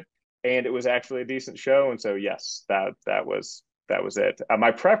watch it, and it was actually a decent show, and so yes, that was it.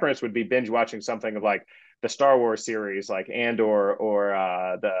 My preference would be binge watching something of like the Star Wars series, like Andor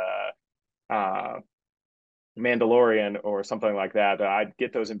or the Mandalorian or something like that. I'd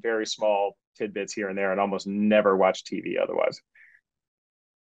get those in very small tidbits here and there, and almost never watch TV otherwise.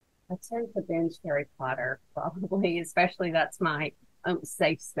 I tend to binge Harry Potter, probably, especially that's my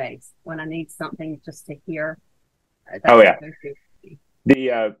safe space when I need something just to hear. Oh yeah.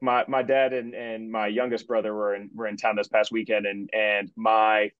 My dad and my youngest brother were in town this past weekend, and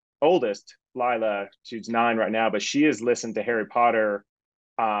my oldest Lila, she's 9 right now, but she has listened to Harry Potter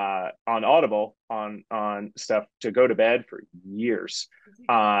on Audible on stuff to go to bed for years,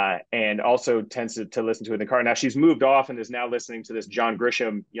 and also tends to listen to it in the car. Now she's moved off and is now listening to this John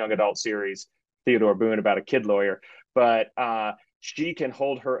Grisham young adult series, Theodore Boone, about a kid lawyer. But she can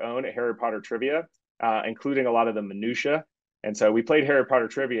hold her own at Harry Potter trivia, including a lot of the minutia. And so we played Harry Potter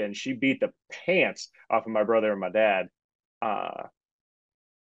trivia, and she beat the pants off of my brother and my dad.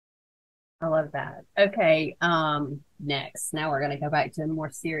 I love that. Okay, next. Now we're going to go back to a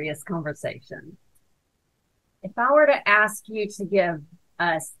more serious conversation. If I were to ask you to give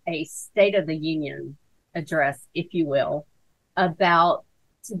us a State of the Union address, if you will, about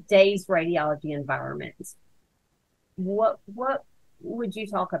today's radiology environment, what would you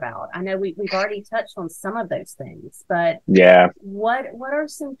talk about? I know we've already touched on some of those things, but yeah, what are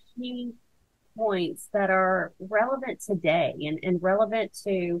some key points that are relevant today and relevant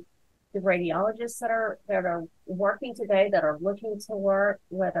to the radiologists that are working today, that are looking to work,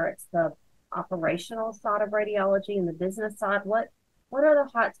 whether it's the operational side of radiology and the business side? What are the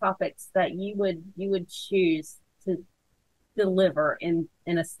hot topics that you would choose to deliver in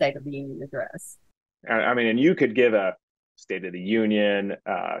a State of the Union address? I mean, and you could give a State of the Union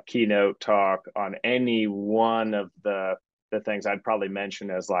keynote talk on any one of the things I'd probably mention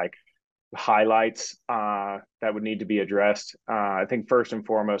as like highlights that would need to be addressed. I think first and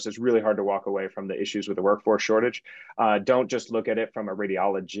foremost, it's really hard to walk away from the issues with the workforce shortage. Don't just look at it from a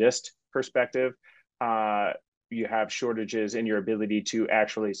radiologist perspective. You have shortages in your ability to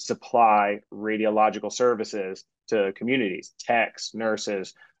actually supply radiological services to communities, techs,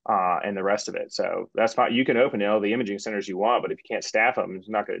 nurses, and the rest of it. So that's fine. You can open all the imaging centers you want, but if you can't staff them, it's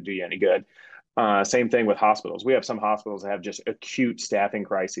not going to do you any good. Same thing with hospitals. We have some hospitals that have just acute staffing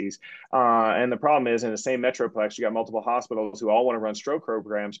crises. And the problem is in the same metroplex, you got multiple hospitals who all want to run stroke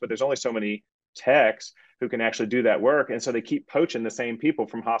programs, but there's only so many techs who can actually do that work. And so they keep poaching the same people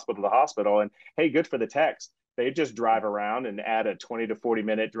from hospital to hospital. And hey, good for the techs. They just drive around and add a 20 to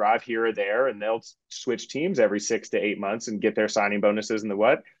 40-minute drive here or there, and they'll switch teams every 6 to 8 months and get their signing bonuses and the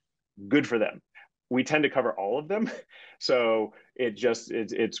what. Good for them. We tend to cover all of them. So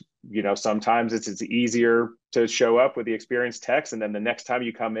it's sometimes it's easier to show up with the experienced techs. And then the next time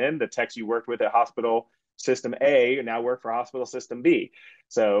you come in, the techs you worked with at hospital system A now work for hospital system B.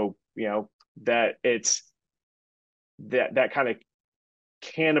 So, that it's that kind of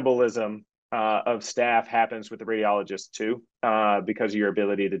cannibalism of staff happens with the radiologists too, because of your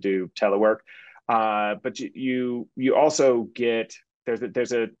ability to do telework. But you also get,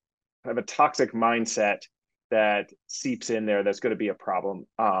 there's a toxic mindset that seeps in there that's going to be a problem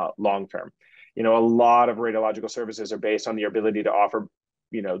long term. A lot of radiological services are based on the ability to offer,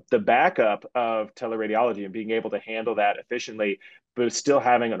 the backup of teleradiology and being able to handle that efficiently, but still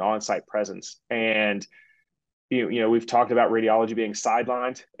having an on-site presence. And we've talked about radiology being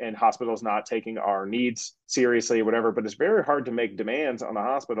sidelined and hospitals not taking our needs seriously or whatever, but it's very hard to make demands on the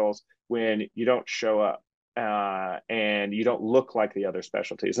hospitals when you don't show up and you don't look like the other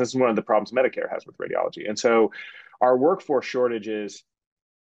specialties. This is one of the problems Medicare has with radiology. And so our workforce shortages,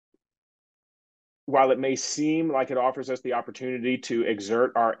 while it may seem like it offers us the opportunity to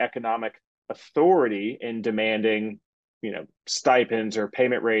exert our economic authority in demanding stipends or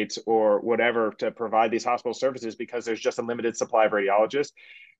payment rates or whatever to provide these hospital services because there's just a limited supply of radiologists,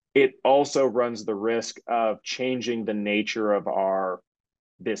 it also runs the risk of changing the nature of our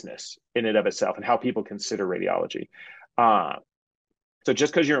business in and of itself and how people consider radiology. So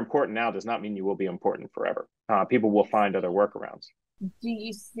just because you're important now does not mean you will be important forever. People will find other workarounds. Do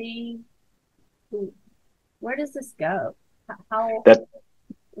you see, where does this go?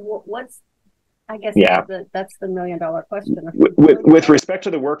 What's, I guess that's the $1 million question. With respect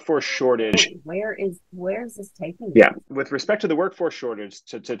to the workforce shortage, where is this taking? Yeah, with respect to the workforce shortage,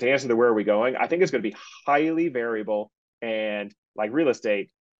 to answer the where are we going, I think it's going to be highly variable and, like real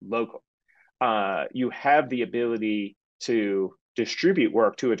estate, local. You have the ability to distribute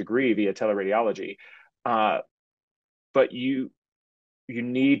work to a degree via teleradiology, but you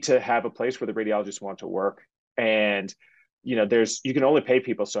need to have a place where the radiologists want to work. And you can only pay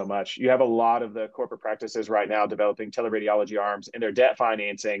people so much. You have a lot of the corporate practices right now developing teleradiology arms, and they're debt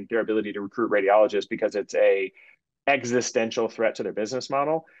financing their ability to recruit radiologists because it's a existential threat to their business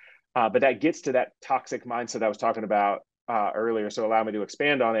model. But that gets to that toxic mindset I was talking about earlier. So allow me to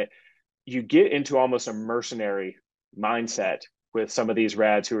expand on it. You get into almost a mercenary mindset with some of these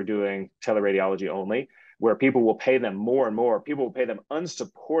rads who are doing teleradiology only, where people will pay them more and more. People will pay them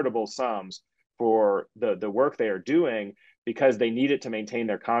unsupportable sums for the work they are doing because they need it to maintain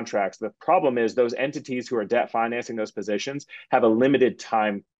their contracts. The problem is those entities who are debt financing those positions have a limited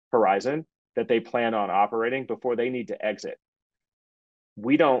time horizon that they plan on operating before they need to exit.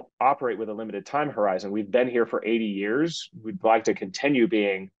 We don't operate with a limited time horizon. We've been here for 80 years. We'd like to continue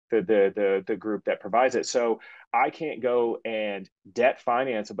being the group that provides it. So I can't go and debt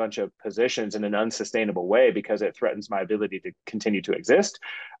finance a bunch of positions in an unsustainable way because it threatens my ability to continue to exist,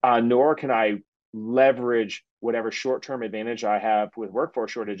 nor can I leverage whatever short-term advantage I have with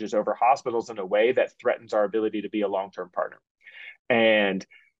workforce shortages over hospitals in a way that threatens our ability to be a long-term partner. And,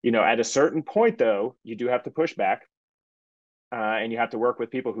 at a certain point, though, you do have to push back and you have to work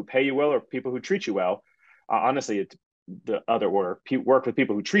with people who pay you well or people who treat you well. Honestly, it's the other order. Work with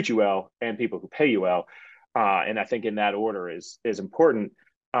people who treat you well and people who pay you well. And I think in that order is important.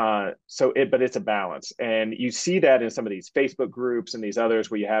 But it's a balance. And you see that in some of these Facebook groups and these others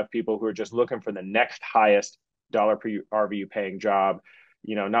where you have people who are just looking for the next highest dollar per RVU paying job,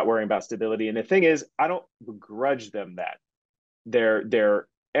 not worrying about stability. And the thing is, I don't begrudge them that. They're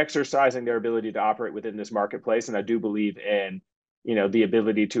exercising their ability to operate within this marketplace. And I do believe in, the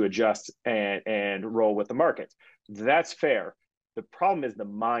ability to adjust and roll with the market. That's fair. The problem is the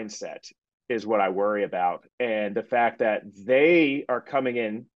mindset is what I worry about. And the fact that they are coming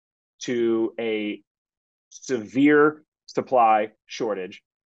in to a severe supply shortage.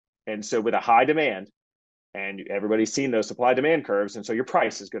 And so with a high demand, and everybody's seen those supply demand curves. And so your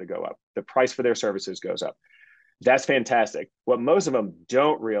price is going to go up. The price for their services goes up. That's fantastic. What most of them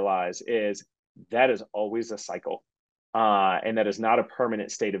don't realize is that is always a cycle. And that is not a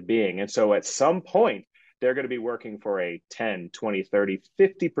permanent state of being. And so at some point, they're going to be working for a 10, 20, 30,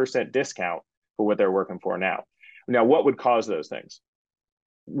 50% discount for what they're working for now. Now, what would cause those things?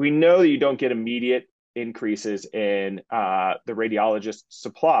 We know that you don't get immediate increases in the radiologist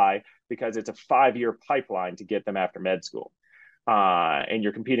supply because it's a 5-year pipeline to get them after med school. And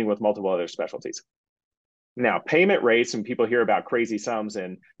you're competing with multiple other specialties. Now, payment rates, and people hear about crazy sums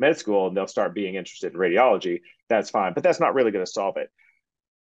in med school and they'll start being interested in radiology. That's fine, but that's not really going to solve it.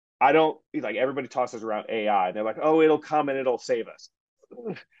 I don't like everybody tosses around AI and they're like, oh, it'll come and it'll save us.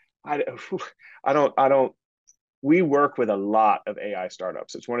 I don't. We work with a lot of AI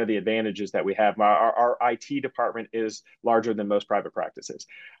startups. It's one of the advantages that we have. Our IT department is larger than most private practices.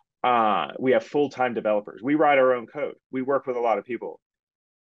 We have full-time developers. We write our own code. We work with a lot of people.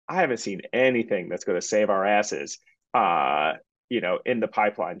 I haven't seen anything that's going to save our asses, in the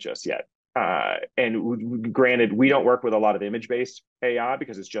pipeline just yet. And granted, we don't work with a lot of image-based AI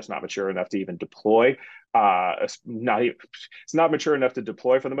because it's just not mature enough to even deploy. It's not mature enough to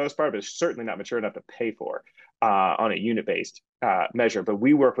deploy for the most part, but it's certainly not mature enough to pay for on a unit-based measure. But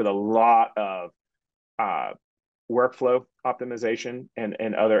we work with a lot of workflow optimization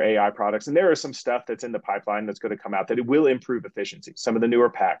and other AI products. And there is some stuff that's in the pipeline that's going to come out that it will improve efficiency. Some of the newer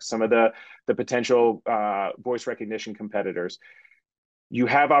packs, some of the potential voice recognition competitors. you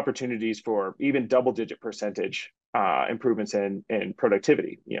have opportunities for even double-digit percentage improvements in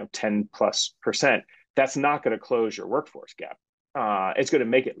productivity, 10+%. That's not going to close your workforce gap. It's going to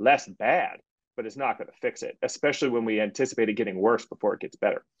make it less bad, but it's not going to fix it, especially when we anticipate it getting worse before it gets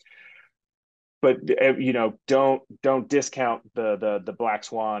better. But don't discount the black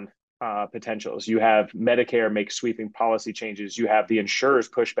swan potentials. You have Medicare make sweeping policy changes. You have the insurers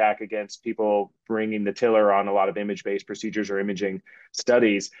push back against people bringing the tiller on a lot of image-based procedures or imaging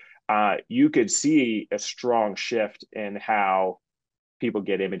studies. You could see a strong shift in how people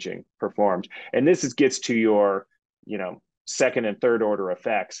get imaging performed. And this gets to your, second and third order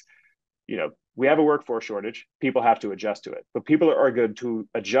effects. We have a workforce shortage. People have to adjust to it, but people are going to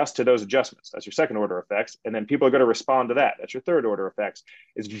adjust to those adjustments. That's your second order effects. And then people are going to respond to that. That's your third order effects.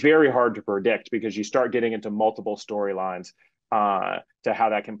 It's very hard to predict because you start getting into multiple storylines to how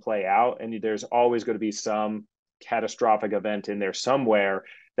that can play out. And there's always going to be some catastrophic event in there somewhere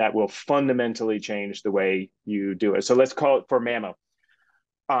that will fundamentally change the way you do it. So let's call it for mammo.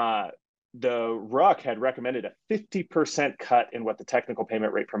 The RUC had recommended a 50% cut in what the technical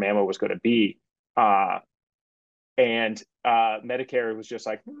payment rate for mammo was going to be. And Medicare was just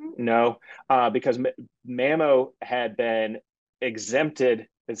like, no, because mammo had been exempted,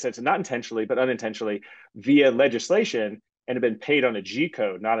 in sense, not intentionally, but unintentionally, via legislation, and had been paid on a G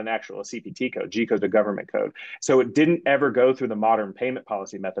code, not an actual CPT code. G code is a government code. So it didn't ever go through the modern payment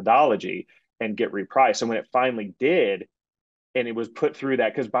policy methodology and get repriced. And when it finally did, and it was put through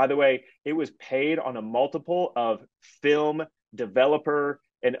that, because by the way, it was paid on a multiple of film, developer,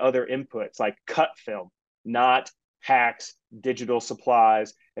 and other inputs like cut film, not hacks, digital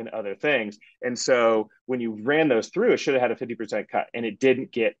supplies, and other things. And so when you ran those through, it should have had a 50% cut, and it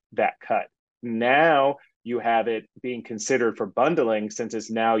didn't get that cut. Now you have it being considered for bundling, since it's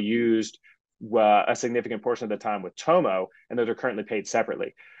now used a significant portion of the time with Tomo, and those are currently paid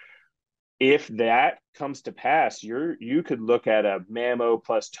separately. If that comes to pass, you could look at a mammo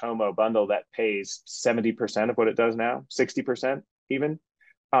plus Tomo bundle that pays 70% of what it does now, 60% even.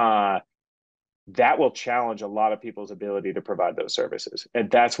 That will challenge a lot of people's ability to provide those services.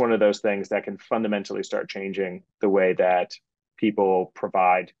 And that's one of those things that can fundamentally start changing the way that people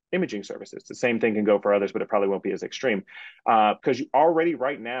provide imaging services. The same thing can go for others, but it probably won't be as extreme. Because you already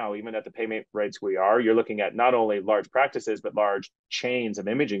right now, even at the payment rates you're looking at not only large practices, but large chains of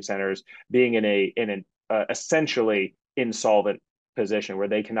imaging centers being in an essentially insolvent position where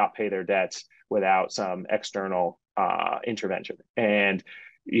they cannot pay their debts without some external intervention. And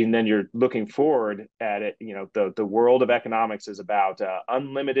then you're looking forward at it, the world of economics is about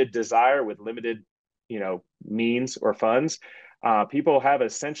unlimited desire with limited, means or funds. People have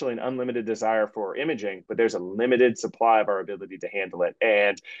essentially an unlimited desire for imaging, but there's a limited supply of our ability to handle it.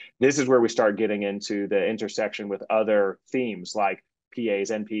 And this is where we start getting into the intersection with other themes like PAs,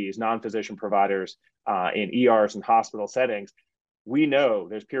 NPs, non-physician providers in ERs and hospital settings. We know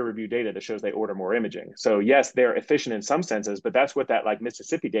there's peer-reviewed data that shows they order more imaging. So yes, they're efficient in some senses, but that's what that like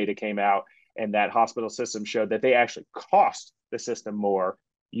Mississippi data came out, and that hospital system showed that they actually cost the system more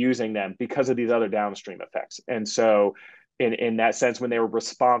using them because of these other downstream effects. And so in that sense, when they were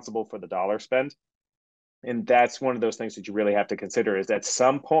responsible for the dollar spend, and that's one of those things that you really have to consider, is at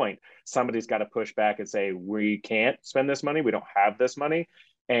some point, somebody's got to push back and say, we can't spend this money. We don't have this money.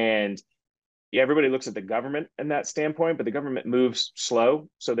 And everybody looks at the government in that standpoint, but the government moves slow.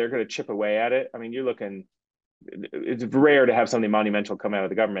 So they're going to chip away at it. I mean, it's rare to have something monumental come out of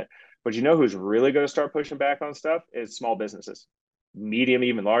the government, but who's really going to start pushing back on stuff is small businesses, medium,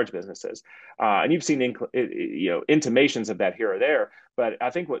 even large businesses. And you've seen, intimations of that here or there. But I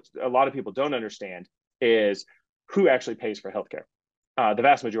think what a lot of people don't understand is who actually pays for healthcare. The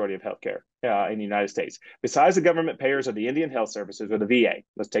vast majority of healthcare in the United States, besides the government payers of the Indian Health Services or the VA,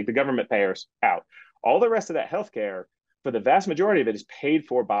 let's take the government payers out. All the rest of that healthcare, for the vast majority of it, is paid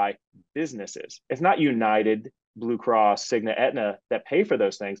for by businesses. It's not United, Blue Cross, Cigna, Aetna that pay for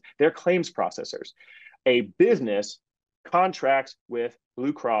those things. They're claims processors. A business contracts with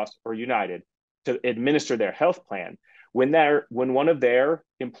Blue Cross or United to administer their health plan. When one of their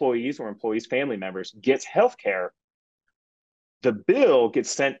employees or employees' family members gets healthcare, the bill gets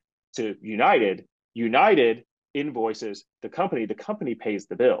sent to United. United invoices the company pays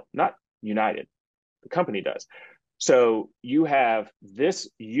the bill, not United. The company does. So you have this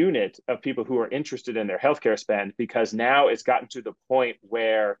unit of people who are interested in their healthcare spend, because now it's gotten to the point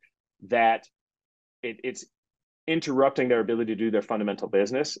where that it's interrupting their ability to do their fundamental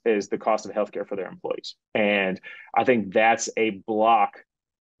business is the cost of healthcare for their employees. And I think that's a block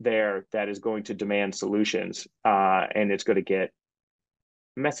there that is going to demand solutions, and it's going to get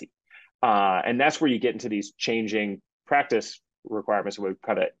messy. And that's where you get into these changing practice requirements we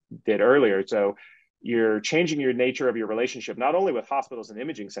kind of did earlier. So you're changing your nature of your relationship, not only with hospitals and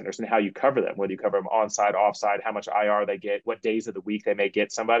imaging centers and how you cover them, whether you cover them on-site, off-site, how much IR they get, what days of the week they may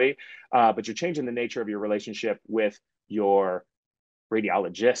get somebody, but you're changing the nature of your relationship with your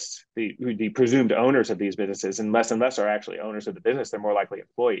radiologists, the presumed owners of these businesses, and less are actually owners of the business. They're more likely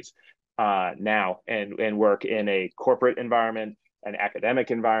employees now, and work in a corporate environment, an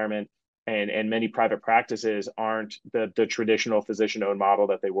academic environment, and many private practices aren't the traditional physician-owned model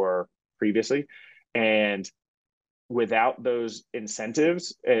that they were previously. And without those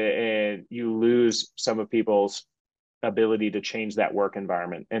incentives, and you lose some of people's ability to change that work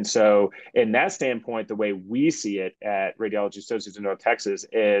environment. And so in that standpoint, the way we see it at Radiology Associates of North Texas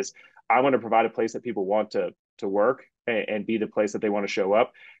is I want to provide a place that people want to work and be the place that they want to show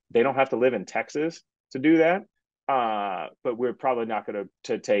up. They don't have to live in Texas to do that. But we're probably not going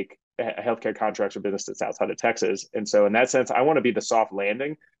to take healthcare contracts or business that's outside of Texas. And so in that sense, I want to be the soft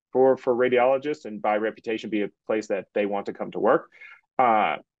landing for radiologists, and by reputation be a place that they want to come to work,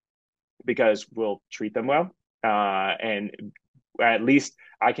 because we'll treat them well. And at least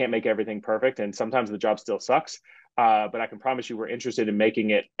I can't make everything perfect, and sometimes the job still sucks. But I can promise you we're interested in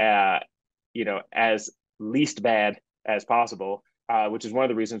making it as least bad as possible, which is one of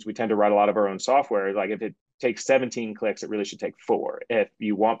the reasons we tend to write a lot of our own software. Like if it takes 17 clicks, it really should take 4. If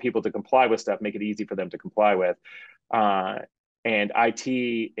you want people to comply with stuff, make it easy for them to comply with. And IT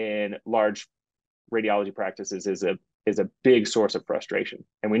in large radiology practices is a big source of frustration.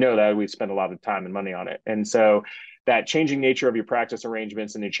 And we know that. We've spent a lot of time and money on it. And so that changing nature of your practice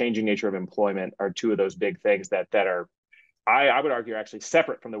arrangements and the changing nature of employment are two of those big things that are, I would argue, actually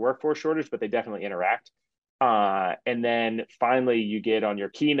separate from the workforce shortage, but they definitely interact. And then finally, you get on your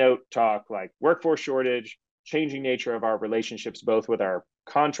keynote talk like workforce shortage, changing nature of our relationships, both with our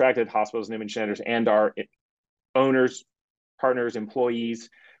contracted hospitals and imaging centers and our owners, partners,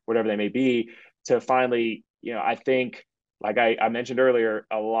 employees, whatever they may be, to finally, I think, like I mentioned earlier,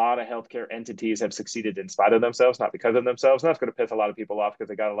 a lot of healthcare entities have succeeded in spite of themselves, not because of themselves. And that's going to piss a lot of people off because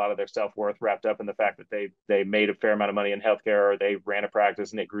they got a lot of their self-worth wrapped up in the fact that they made a fair amount of money in healthcare, or they ran a practice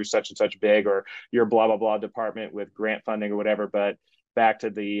and it grew such and such big, or your blah, blah, blah department with grant funding or whatever. But back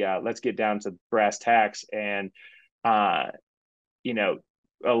to the, let's get down to brass tacks. And, a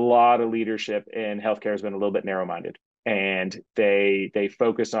lot of leadership in healthcare has been a little bit narrow-minded. And they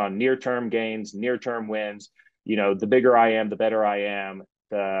focus on near-term gains, near-term wins. The bigger I am, the better I am.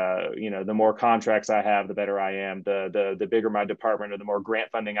 The more contracts I have, the better I am. The bigger my department or the more grant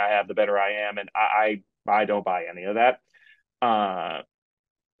funding I have, the better I am. And I don't buy any of that. I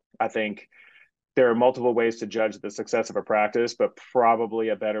think there are multiple ways to judge the success of a practice, but probably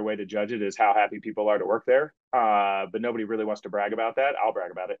a better way to judge it is how happy people are to work there. But nobody really wants to brag about that. I'll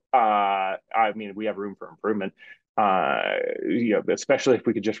brag about it. I mean, we have room for improvement. Especially if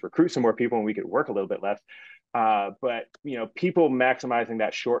we could just recruit some more people and we could work a little bit less. But people maximizing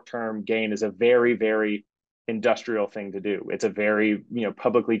that short-term gain is a very, very industrial thing to do. It's a very,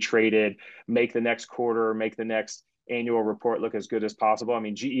 publicly traded, make the next quarter, make the next annual report look as good as possible. I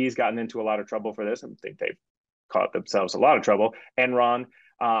mean, GE's gotten into a lot of trouble for this. I think they've caught themselves a lot of trouble. Enron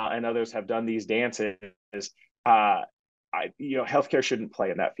and others have done these dances. Healthcare shouldn't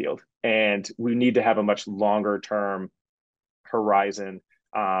play in that field, and we need to have a much longer term horizon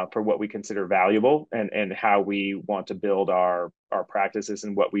for what we consider valuable and how we want to build our practices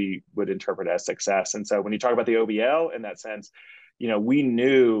and what we would interpret as success. And so when you talk about the OBL in that sense, we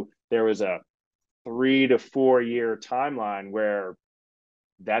knew there was a 3 to 4 year timeline where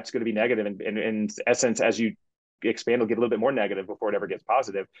that's going to be negative. And in essence, as you expand, it'll get a little bit more negative before it ever gets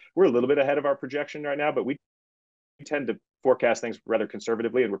positive. We're a little bit ahead of our projection right now, but we tend to forecast things rather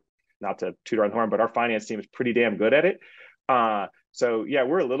conservatively, and we're not to toot our own horn, but our finance team is pretty damn good at it. So yeah,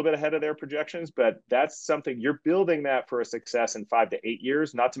 we're a little bit ahead of their projections, but that's something you're building that for a success in 5 to 8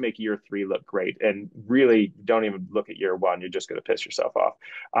 years, not to make year 3 look great. And really don't even look at year 1. You're just going to piss yourself off.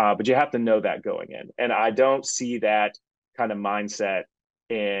 But you have to know that going in. And I don't see that kind of mindset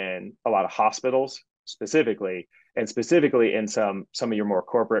in a lot of hospitals specifically, and specifically in some of your more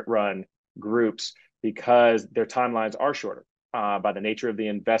corporate run groups, because their timelines are shorter by the nature of the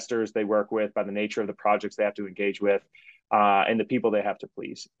investors they work with, by the nature of the projects they have to engage with, and the people they have to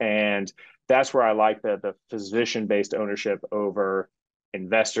please. And that's where I like the physician-based ownership over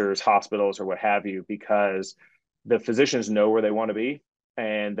investors, hospitals, or what have you, because the physicians know where they want to be,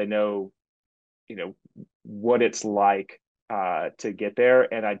 and they know, what it's like to get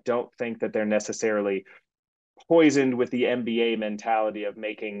there. And I don't think that they're necessarily poisoned with the MBA mentality of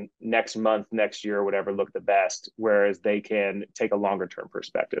making next month, next year, whatever, look the best, whereas they can take a longer term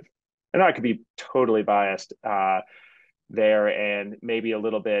perspective. And I could be totally biased, there and maybe a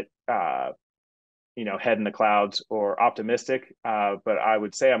little bit, head in the clouds or optimistic. But I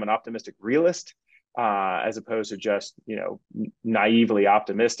would say I'm an optimistic realist, as opposed to just, naively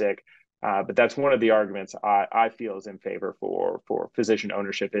optimistic. But that's one of the arguments I feel is in favor for physician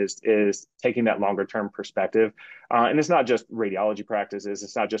ownership is taking that longer term perspective. And it's not just radiology practices,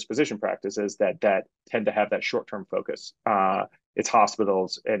 it's not just physician practices that tend to have that short term focus. It's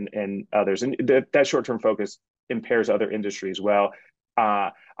hospitals and others, and that short term focus impairs other industries well.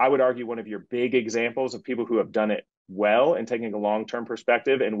 I would argue one of your big examples of people who have done it well and taking a long term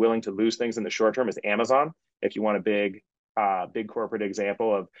perspective and willing to lose things in the short term is Amazon. If you want a big corporate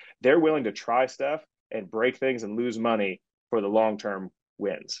example of, they're willing to try stuff and break things and lose money for the long term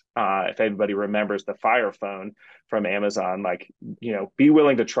wins. If anybody remembers the Fire Phone from Amazon, be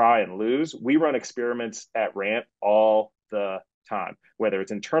willing to try and lose. We run experiments at Ramp all the time, whether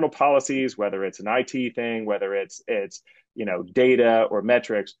it's internal policies, whether it's an IT thing, whether it's data or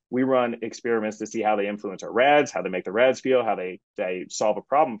metrics. We run experiments to see how they influence our rads, how they make the rads feel, how they solve a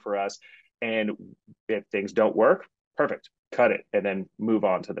problem for us. And if things don't work, perfect, cut it and then move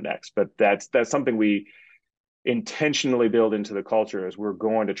on to the next. But that's something we intentionally build into the culture, is we're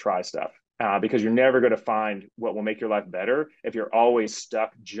going to try stuff, because you're never going to find what will make your life better if you're always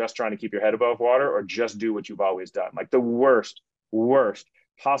stuck just trying to keep your head above water or just do what you've always done. Like the worst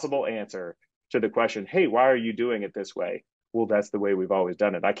possible answer to the question, hey, why are you doing it this way? Well, that's the way we've always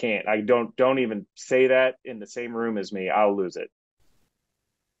done it. I don't even say that in the same room as me. I'll lose it.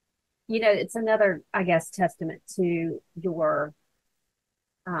 It's another, I guess, testament to your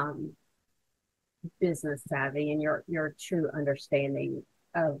business savvy and your true understanding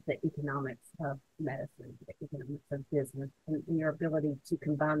of the economics of medicine, the economics of business, and your ability to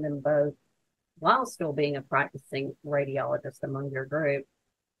combine them both while still being a practicing radiologist among your group.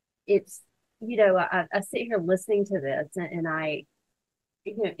 It's, I sit here listening to this and I,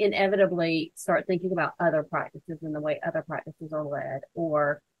 inevitably start thinking about other practices and the way other practices are led,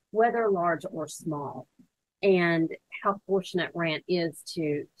 or whether large or small, and how fortunate Rant is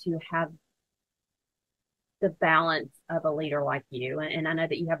to have the balance of a leader like you. And I know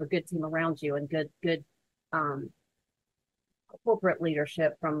that you have a good team around you and good corporate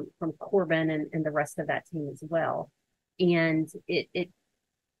leadership from Corbin and the rest of that team as well. And it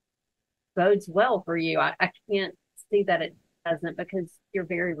bodes well for you. I can't see that it doesn't, because you're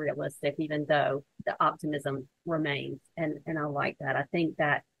very realistic, even though the optimism remains. And I like that. I think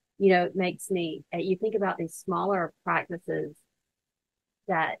that, it makes me, you think about these smaller practices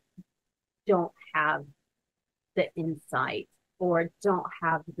that don't have the insight or don't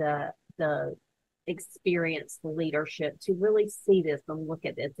have the experienced leadership to really see this and look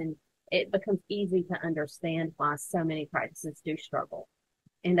at this. And it becomes easy to understand why so many practices do struggle.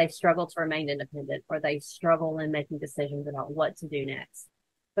 And they struggle to remain independent, or they struggle in making decisions about what to do next,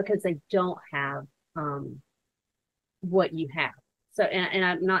 because they don't have what you have. So, and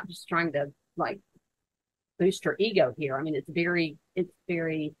I'm not just trying to boost your ego here. I mean, it's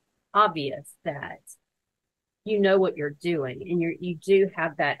very obvious that you know what you're doing, and you do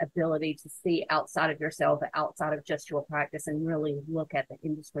have that ability to see outside of yourself, outside of just your practice, and really look at the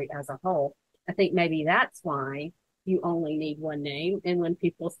industry as a whole. I think maybe that's why you only need one name. And when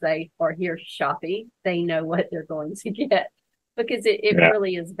people say or hear Schoppe, they know what they're going to get, because it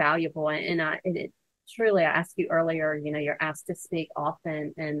really is valuable. And it truly, I asked you earlier, you're asked to speak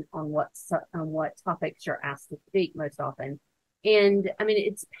often, and on what topics you're asked to speak most often. And I mean,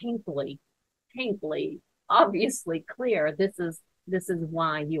 it's painfully obviously clear this is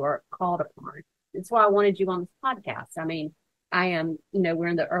why you are called upon. It's why I wanted you on this podcast. I mean, I am, we're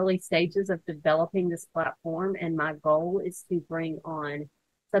in the early stages of developing this platform, and my goal is to bring on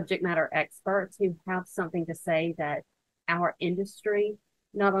subject matter experts who have something to say that our industry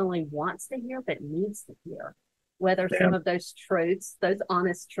not only wants to hear, but needs to hear. Whether some of those truths, those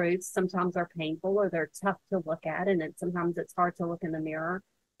honest truths, sometimes are painful or they're tough to look at. And sometimes it's hard to look in the mirror,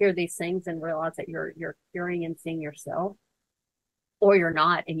 hear these things, and realize that you're hearing and seeing yourself, or you're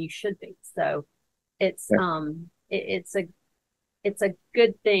not, and you should be. So it's a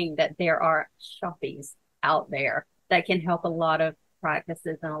good thing that there are Schoppes out there that can help a lot of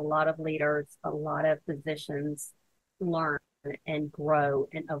practices and a lot of leaders, a lot of physicians learn and grow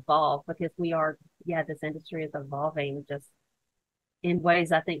and evolve, because this industry is evolving just in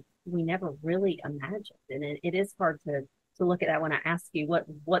ways I think we never really imagined. And it is hard to look at that when I ask you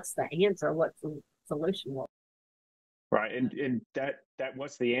what's the answer, what's the solution. Right. And that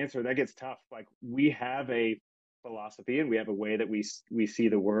what's the answer, that gets tough. Like, we have a philosophy and we have a way that we see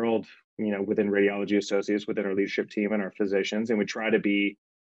the world, within Radiology Associates, within our leadership team and our physicians, and we try to be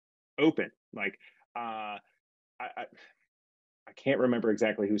open. Like, I can't remember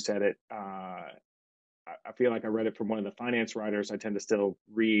exactly who said it. I feel like I read it from one of the finance writers I tend to still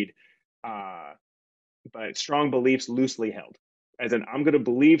read, but strong beliefs loosely held. As in, I'm going to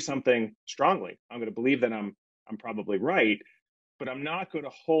believe something strongly. I'm going to believe that I'm probably right, but I'm not going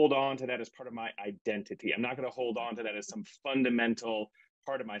to hold on to that as part of my identity. I'm not going to hold on to that as some fundamental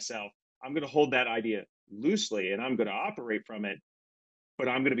part of myself. I'm going to hold that idea loosely and I'm going to operate from it, but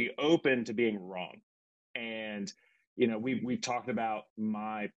I'm going to be open to being wrong. And we've talked about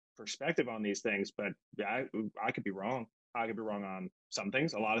my perspective on these things, but I could be wrong. I could be wrong on some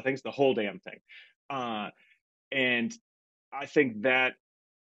things, a lot of things, the whole damn thing. And I think that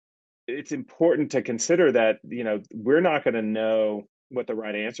it's important to consider that, we're not going to know what the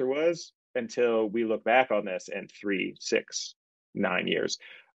right answer was until we look back on this in 3, 6, 9 years.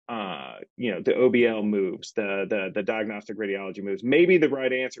 The OBL moves, the diagnostic radiology moves. Maybe the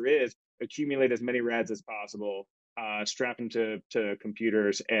right answer is accumulate as many rads as possible, strap them to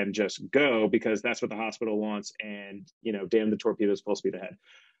computers and just go, because that's what the hospital wants. And, damn the torpedoes, full speed ahead.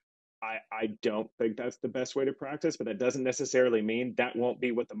 I don't think that's the best way to practice, but that doesn't necessarily mean that won't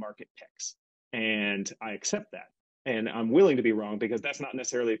be what the market picks. And I accept that. And I'm willing to be wrong, because that's not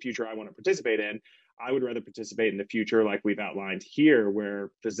necessarily a future I want to participate in. I would rather participate in the future like we've outlined here,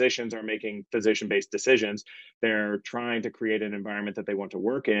 where physicians are making physician-based decisions. They're trying to create an environment that they want to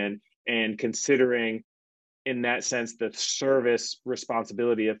work in, and considering, in that sense, the service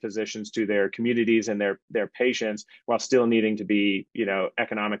responsibility of physicians to their communities and their patients, while still needing to be,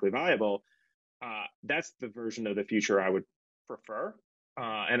 economically viable. That's the version of the future I would prefer.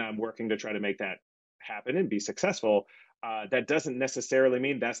 And I'm working to try to make that happen and be successful. That doesn't necessarily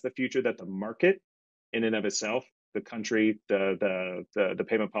mean that's the future that the market in and of itself, the country, the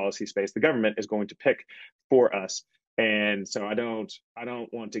payment policy space, the government is going to pick for us. And so I don't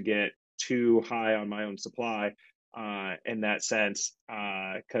want to get too high on my own supply in that sense,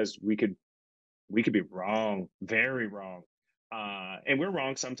 because we could be wrong, very wrong. And we're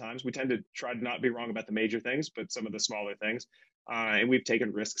wrong sometimes. We tend to try to not be wrong about the major things, but some of the smaller things. And we've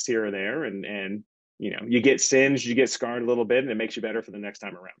taken risks here or there, and you get singed, you get scarred a little bit, and it makes you better for the next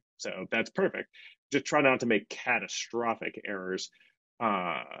time around. So that's perfect. Just try not to make catastrophic errors,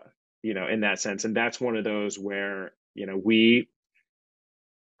 in that sense. And that's one of those where,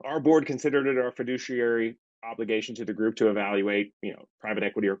 our board considered it our fiduciary obligation to the group to evaluate, private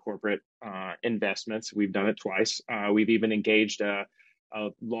equity or corporate investments. We've done it twice. We've even engaged a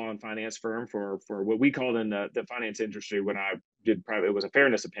law and finance firm for what we called in the finance industry, when I did private, it was a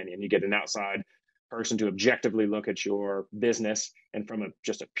fairness opinion. You get an outside person to objectively look at your business, and from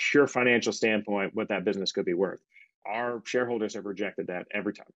just a pure financial standpoint, what that business could be worth. Our shareholders have rejected that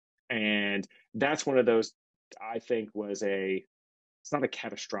every time. And that's one of those, I think, it's not a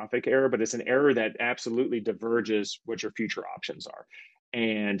catastrophic error, but it's an error that absolutely diverges what your future options are.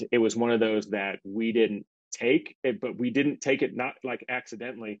 And it was one of those that we didn't take it, but we didn't take it not like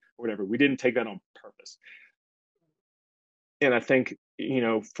accidentally or whatever. We didn't take that on purpose. And I think,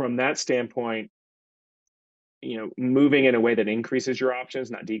 from that standpoint, moving in a way that increases your options,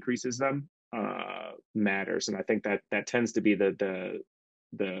 not decreases them, matters. And I think that tends to be the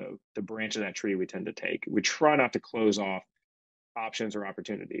branch of that tree we tend to take. We try not to close off options or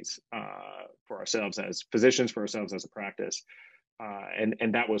opportunities for ourselves as physicians, for ourselves as a practice.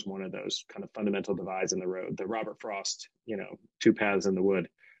 And that was one of those kind of fundamental divides in the road, the Robert Frost, two paths in the wood,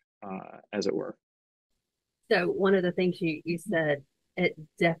 as it were. So one of the things you said, it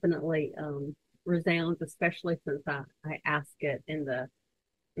definitely resounds, especially since I ask it in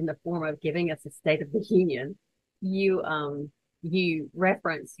the form of giving us a State of the Union. You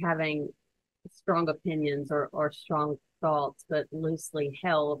referenced having strong opinions or strong thoughts, but loosely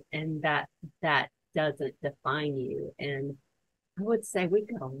held, and that doesn't define you. And I would say we've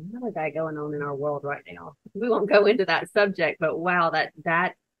got a lot of that going on in our world right now. We won't go into that subject, but wow,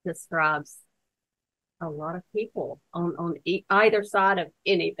 that describes a lot of people on either side of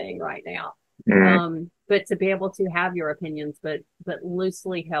anything right now. Mm-hmm. But to be able to have your opinions, but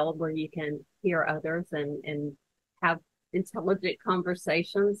loosely held, where you can hear others and have intelligent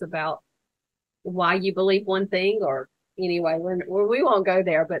conversations about why you believe one thing, or anyway, we won't go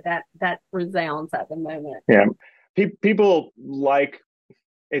there, but that resounds at the moment. Yeah, people like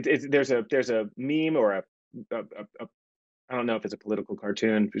it. There's a meme or a I don't know if it's a political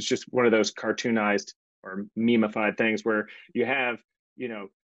cartoon. It's just one of those cartoonized or memeified things where you have,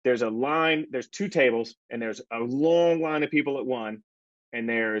 there's a line, there's two tables, and there's a long line of people at one, and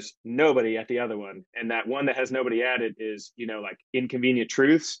there's nobody at the other one. And that one that has nobody at it is, like inconvenient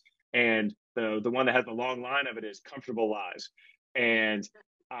truths. And the one that has the long line of it is comfortable lies. And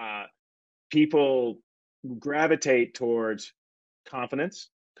people gravitate towards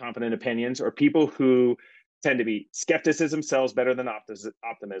confident opinions, or people who tend to be skepticism sells better than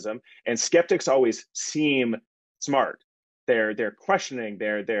optimism. And skeptics always seem smart. They're questioning,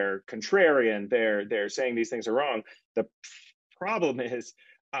 they're contrarian, they're saying these things are wrong. The problem is,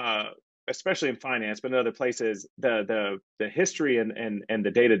 especially in finance, but in other places, the history and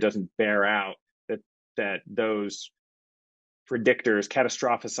the data doesn't bear out that those predictors,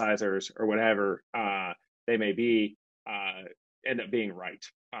 catastrophizers, or whatever they may be, end up being right,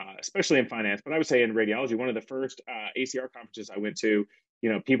 especially in finance. But I would say in radiology, one of the first ACR conferences I went to,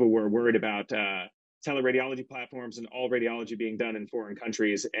 people were worried about tele-radiology platforms and all radiology being done in foreign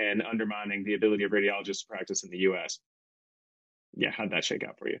countries and undermining the ability of radiologists to practice in the U.S. Yeah, how'd that shake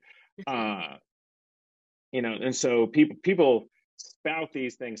out for you? And so people spout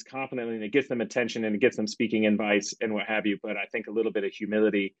these things confidently, and it gets them attention and it gets them speaking invites and what have you. But I think a little bit of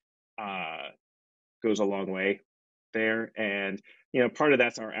humility goes a long way there. And part of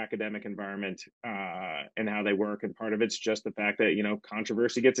that's our academic environment and how they work, and part of it's just the fact that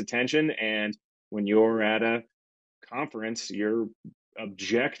controversy gets attention, and when you're at a conference, your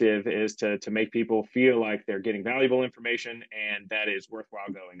objective is to make people feel like they're getting valuable information and that is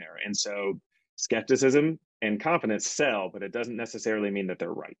worthwhile going there. And so skepticism and confidence sell, but it doesn't necessarily mean that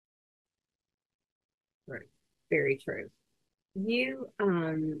they're right. Right. Very true. We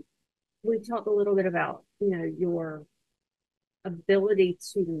talked a little bit about, your ability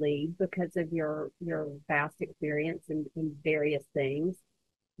to lead because of your vast experience in various things.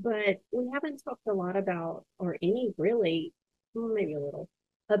 But we haven't talked a lot about, or any really, well, maybe a little,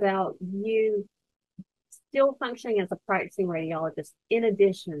 about you still functioning as a practicing radiologist in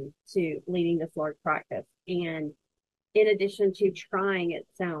addition to leading this large practice, and in addition to trying, it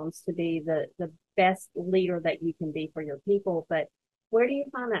sounds, to be the best leader that you can be for your people. But where do you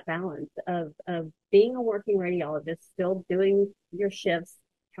find that balance of being a working radiologist, still doing your shifts,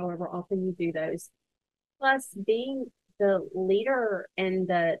 however often you do those, plus being the leader and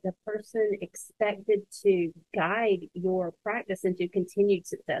the person expected to guide your practice into continued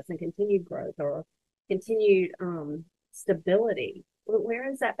success and continued growth, or continued stability?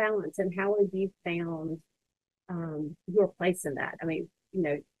 Where is that balance, and how have you found your place in that? I mean,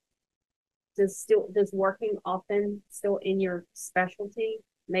 does working often still in your specialty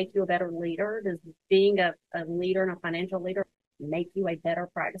make you a better leader? Does being a leader and a financial leader make you a better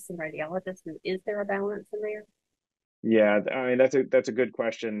practicing radiologist? Is there a balance in there? Yeah, I mean, that's a good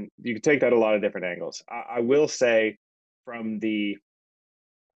question. You can take that a lot of different angles. I will say, from the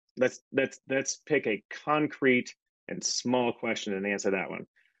let's pick a concrete and small question and answer that one.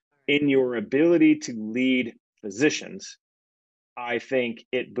 In your ability to lead physicians, I think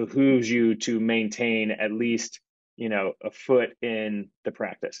it behooves you to maintain at least a foot in the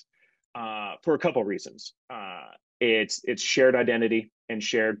practice for a couple reasons. It's shared identity and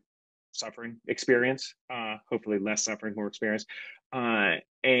shared suffering experience, hopefully less suffering, more experience, and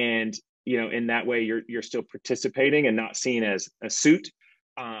in that way you're still participating and not seen as a suit,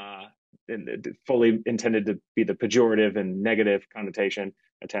 and fully intended to be the pejorative and negative connotation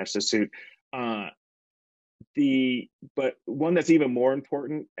attached to suit. But one that's even more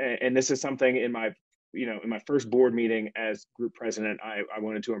important, and this is something in my first board meeting as group president, I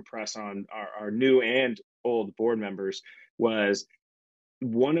wanted to impress on our new and old board members, was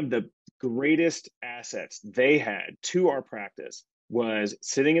one of the greatest assets they had to our practice was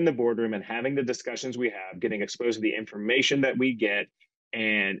sitting in the boardroom and having the discussions we have, getting exposed to the information that we get,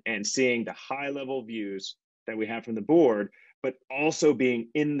 and seeing the high level views that we have from the board, but also being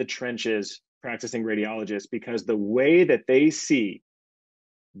in the trenches practicing radiologists, because the way that they see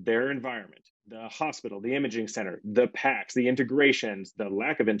their environment, the hospital, the imaging center, the PACS, the integrations, the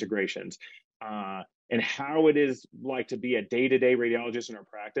lack of integrations, and how it is like to be a day-to-day radiologist in our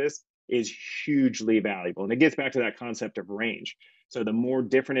practice is hugely valuable. And it gets back to that concept of range. So the more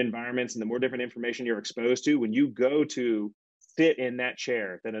different environments and the more different information you're exposed to, when you go to sit in that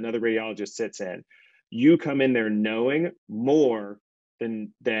chair that another radiologist sits in, you come in there knowing more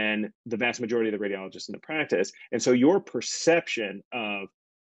than the vast majority of the radiologists in the practice. And so your perception of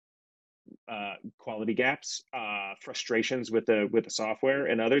quality gaps, frustrations with the software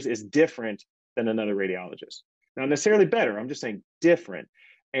and others is different than another radiologist. Not necessarily better, I'm just saying different.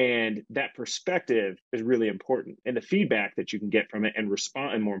 And that perspective is really important. And the feedback that you can get from it and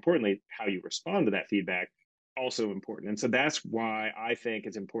respond, and more importantly, how you respond to that feedback, also important. And so that's why I think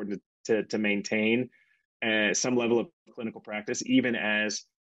it's important to maintain some level of clinical practice, even as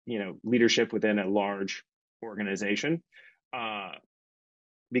leadership within a large organization,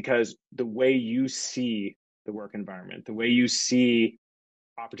 because the way you see the work environment, the way you see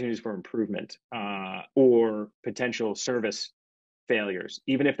opportunities for improvement or potential service failures,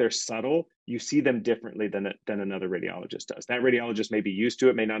 even if they're subtle, you see them differently than another radiologist does. That radiologist may be used to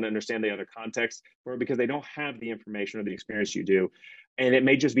it, may not understand the other context for it because they don't have the information or the experience you do. And it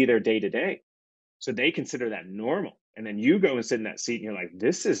may just be their day to day. So they consider that normal. And then you go and sit in that seat and you're like,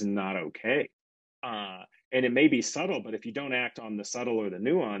 this is not okay. And it may be subtle, but if you don't act on the subtle or the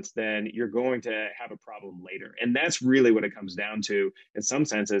nuance, then you're going to have a problem later. And that's really what it comes down to in some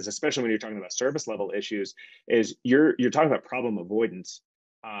senses, especially when you're talking about service level issues, is you're talking about problem avoidance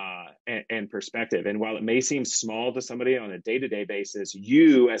and perspective. And while it may seem small to somebody on a day-to-day basis,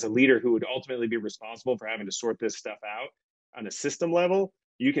 you as a leader who would ultimately be responsible for having to sort this stuff out on a system level,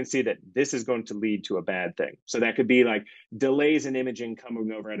 you can see that this is going to lead to a bad thing. So that could be like delays in imaging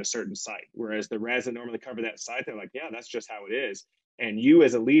coming over at a certain site, whereas the rads that normally cover that site, they're like, yeah, that's just how it is. And you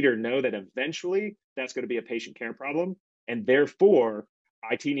as a leader know that eventually that's going to be a patient care problem. And therefore,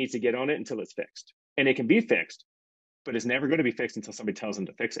 IT needs to get on it until it's fixed. And it can be fixed, but it's never going to be fixed until somebody tells them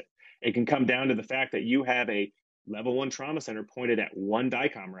to fix it. It can come down to the fact that you have a level 1 trauma center pointed at one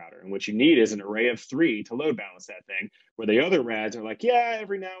DICOM router. And what you need is an array of 3 to load balance that thing, where the other rads are like, yeah,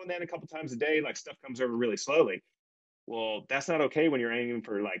 every now and then, a couple times a day, like stuff comes over really slowly. Well, that's not okay when you're aiming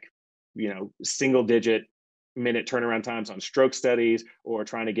for like, single digit minute turnaround times on stroke studies, or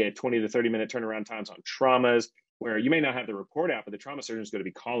trying to get 20 to 30 minute turnaround times on traumas, where you may not have the report out, but the trauma surgeon is going to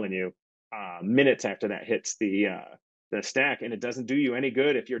be calling you minutes after that hits the stack. And it doesn't do you any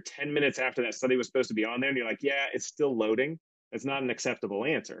good if you're 10 minutes after that study was supposed to be on there and you're like, yeah, it's still loading. It's not an acceptable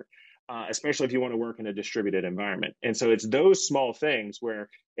answer, especially if you want to work in a distributed environment. And so it's those small things where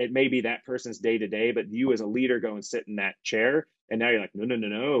it may be that person's day to day, but you as a leader go and sit in that chair. And now you're like,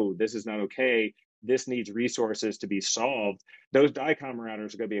 no, this is not okay. This needs resources to be solved. Those DICOM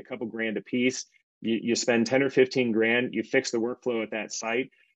routers are going to be a couple grand a piece. You spend 10 or 15 grand, you fix the workflow at that site,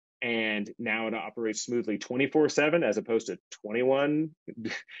 and now it operates smoothly 24/7 as opposed to 21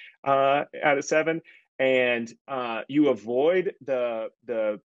 out of 7. And you avoid the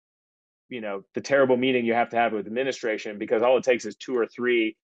terrible meeting you have to have with administration, because all it takes is 2 or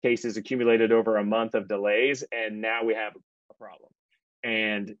 3 cases accumulated over a month of delays, and now we have a problem.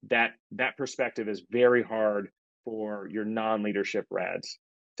 And that perspective is very hard for your non-leadership rads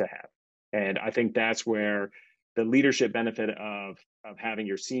to have. And I think that's where the leadership benefit of having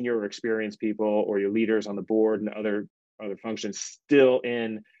your senior or experienced people or your leaders on the board and other functions still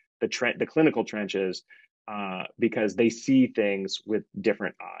in the clinical trenches, because they see things with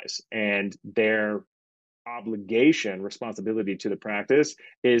different eyes, and their responsibility to the practice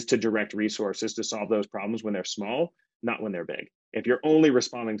is to direct resources to solve those problems when they're small, not when they're big. If you're only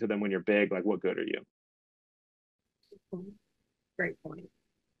responding to them when you're big, like, what good are you? Great point.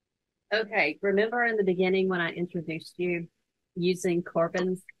 Okay, remember in the beginning when I introduced you using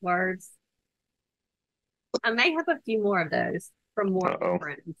Corbin's words? I may have a few more of those from more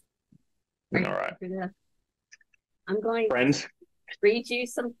friends. All right. I'm going friends. To read you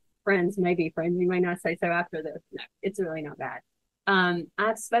some friends, maybe friends. You may not say so after this. No, it's really not bad.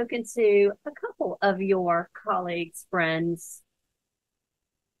 I've spoken to a couple of your colleagues, friends,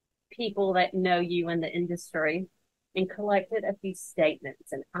 people that know you in the industry, and collected a few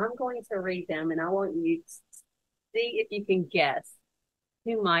statements. And I'm going to read them, and I want you to see if you can guess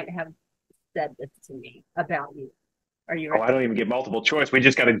who might have said this to me about you. Are you ready? I don't even get multiple choice. We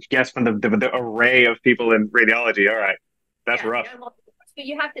just got to guess from the array of people in radiology. All right. That's rough. But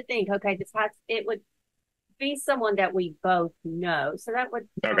you have to think, okay, it would be someone that we both know. So that would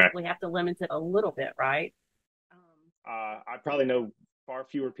probably have to limit it a little bit, right? I probably know far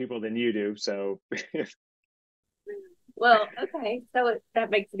fewer people than you do. So. Well, okay. So that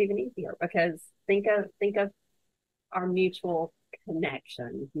makes it even easier, because think of our mutual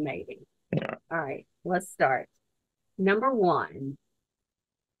connection, maybe. Yeah. All right, let's start. Number 1,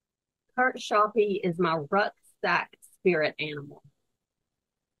 Kurt Schoppe is my rucksack spirit animal.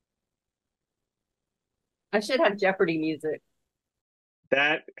 I should have Jeopardy music.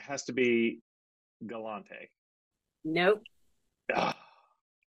 That has to be Galante. Nope.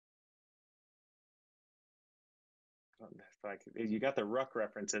 Like, you got the ruck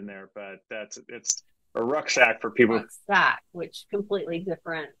reference in there, but it's a rucksack for people. Rucksack, which completely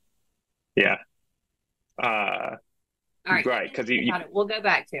different. Yeah. All right. Right, because we'll go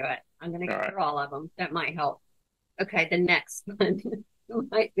back to it. I'm going to go through all of them. That might help. Okay, the next one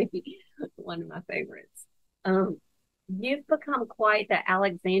might be one of my favorites. You've become quite the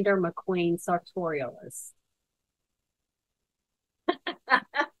Alexander McQueen sartorialist.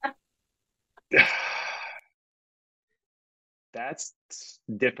 That's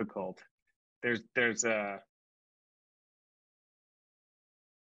difficult. There's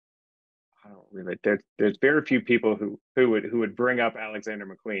don't really. There's very few people who would bring up Alexander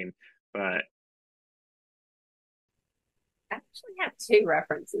McQueen, but I actually have two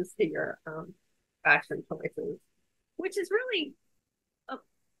references to your fashion choices, which is really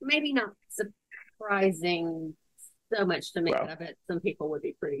maybe not surprising so much to me, well, but I bet some people would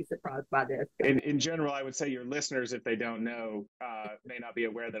be pretty surprised by this. in general, I would say your listeners, if they don't know, may not be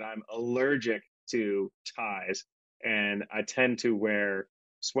aware that I'm allergic to ties, and I tend to wear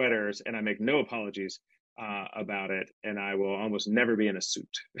sweaters, and I make no apologies about it, and I will almost never be in a suit.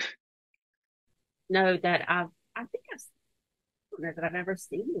 Know that I think I don't know that I've ever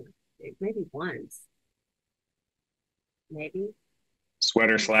seen you. Maybe once, maybe.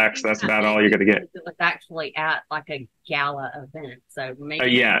 Sweater, slacks, that's I about think all you're going to get. it was actually at like a gala event, so maybe.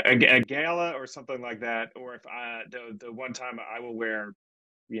 Yeah, a gala or something like that, or if the one time I will wear,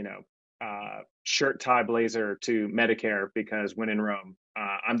 you know, shirt, tie, blazer to Medicare because when in Rome,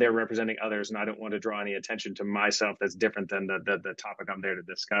 I'm there representing others, and I don't want to draw any attention to myself that's different than the topic I'm there to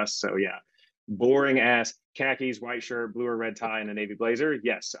discuss. So yeah, boring ass khakis, white shirt, blue or red tie, and a navy blazer.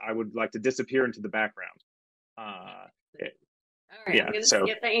 Yes, I would like to disappear into the background. It, All right, yeah, I'm going to so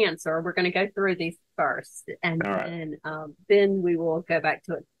skip the answer. We're going to go through these first, and all right. then we will go back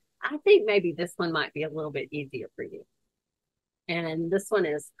to it. I think maybe this one might be a little bit easier for you. And this one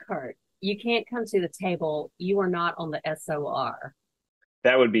is Kurt. You can't come to the table. You are not on the SOR.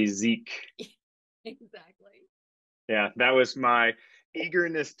 That would be Zeke. Exactly. Yeah, that was my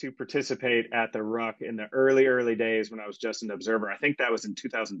eagerness to participate at the Ruck in the early days when I was just an observer. I think that was in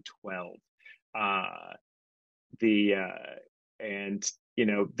 2012. The and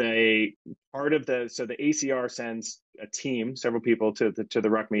they part of the ACR sends a team, several people to the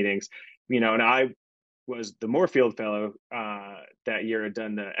Ruck meetings, and I was the Moorfield Fellow that year. Had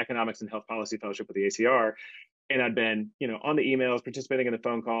done the Economics and Health Policy Fellowship with the ACR, and I'd been on the emails, participating in the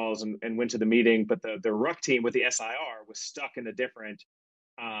phone calls, and went to the meeting. But the Ruck team with the SIR was stuck in a different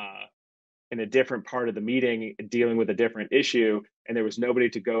part of the meeting, dealing with a different issue, and there was nobody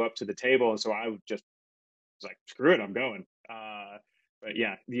to go up to the table, and so I just was like, screw it, I'm going. But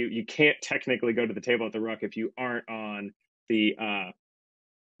yeah, you can't technically go to the table at the Ruck if you aren't on the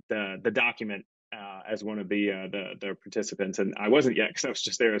document as one of the participants, and I wasn't yet because I was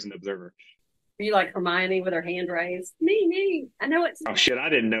just there as an observer. Are you like Hermione with her hand raised? Me. I know it's. Oh shit, I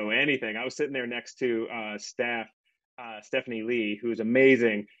didn't know anything. I was sitting there next to Stephanie Lee, who's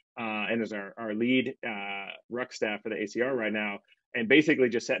amazing and is our lead Ruck staff for the ACR right now. And basically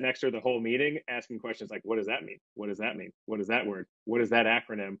just sat next to her the whole meeting, asking questions like, what does that mean? What does that mean? What is that word? What is that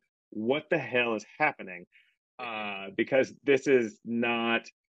acronym? What the hell is happening? Because this is not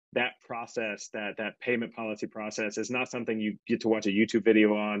that process, that payment policy process is not something you get to watch a YouTube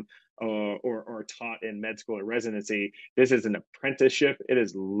video on or taught in med school or residency. This is an apprenticeship. It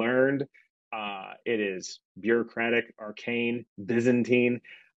is learned. It is bureaucratic, arcane, Byzantine.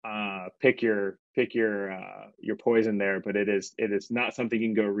 Pick your poison there, but it is not something you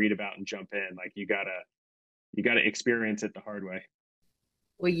can go read about and jump in. Like you gotta experience it the hard way.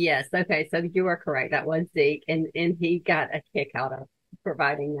 Well, yes. Okay, so you are correct. That was Zeke, and he got a kick out of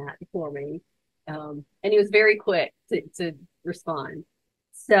providing that for me, and he was very quick to respond.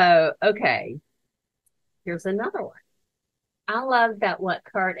 So, okay, here's another one. I love that what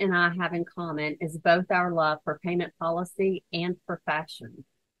Kurt and I have in common is both our love for payment policy and for fashion.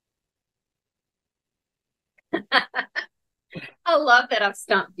 I love that I've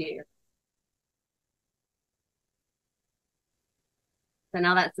stumped you. So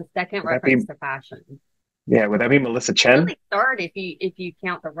now that's the second reference to fashion. Yeah, would that be Melissa Chen? Really third if you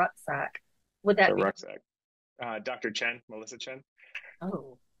count the rucksack. Would that be rucksack? Dr. Chen, Melissa Chen.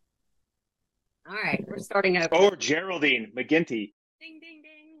 Oh. All right, we're starting over. Or Geraldine McGinty. Ding ding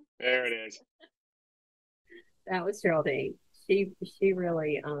ding. There it is. That was Geraldine. She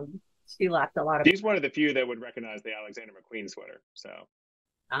really she laughed a lot. She's one of the few that would recognize the Alexander McQueen sweater. So.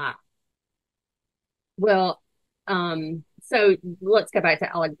 Well, so let's go back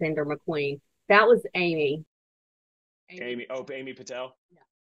to Alexander McQueen. That was Amy. Amy Patel. Yeah.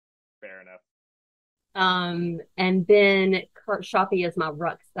 Fair enough. And then Kurt Schoppe is my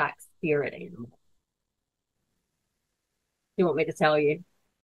rucksack spirit animal. You want me to tell you?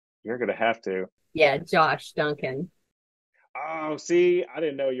 You're gonna have to. Yeah, Josh Duncan. Oh, see, I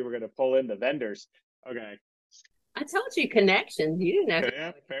didn't know you were gonna pull in the vendors. Okay. I told you connections. You didn't know.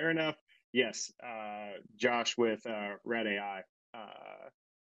 Yeah, fair enough. Yes, Josh with Red AI.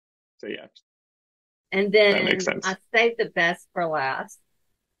 So yeah. And then that makes sense. I saved the best for last.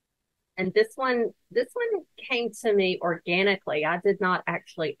 And this one came to me organically. I did not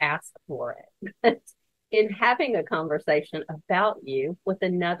actually ask for it. in having a conversation about you with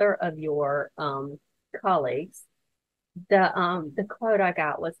another of your colleagues, the quote I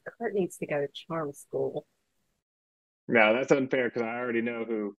got was, Kurt needs to go to charm school. No, that's unfair because I already know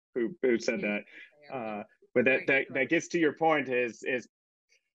who said that. But that gets to your point is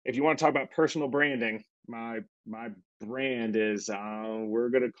if you want to talk about personal branding, my brand is we're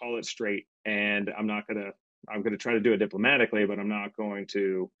gonna call it straight, and I'm gonna try to do it diplomatically, but I'm not going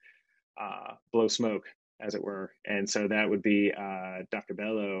to blow smoke, as it were. And so that would be Dr.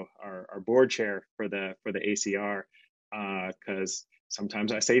 Bello, our board chair for the ACR, because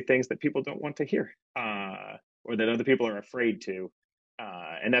sometimes I say things that people don't want to hear, or that other people are afraid to.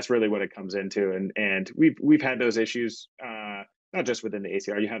 And that's really what it comes into. And we've had those issues, not just within the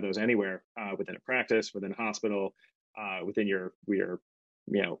ACR. You have those anywhere, within a practice, within a hospital, within your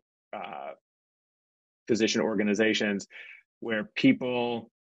physician organizations, where people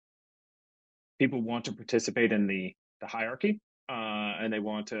want to participate in the hierarchy, and they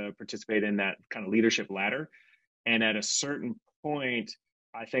want to participate in that kind of leadership ladder. And at a certain point,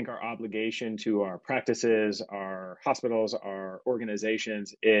 I think our obligation to our practices, our hospitals, our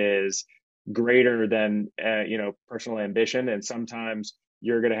organizations is greater than personal ambition. And sometimes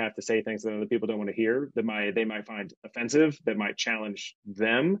you're going to have to say things that other people don't want to hear, that they might find offensive, that might challenge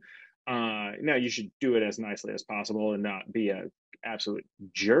them. Now you should do it as nicely as possible and not be a absolute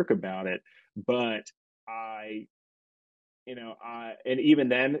jerk about it. But and even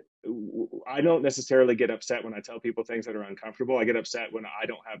then, I don't necessarily get upset when I tell people things that are uncomfortable. I get upset when I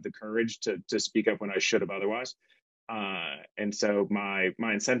don't have the courage to speak up when I should have otherwise. And so my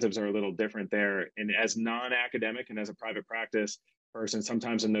incentives are a little different there. And as non-academic and as a private practice person,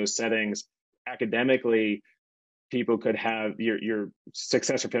 sometimes in those settings, academically, people could have your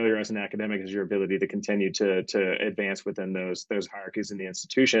success or failure as an academic is your ability to continue to advance within those hierarchies in the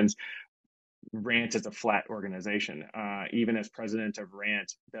institutions. RANT is a flat organization. Even as president of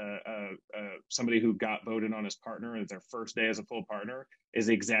RANT, somebody who got voted on as partner and their first day as a full partner is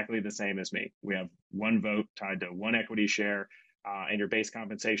exactly the same as me. We have one vote tied to one equity share, and your base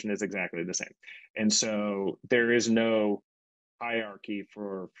compensation is exactly the same. And so there is no hierarchy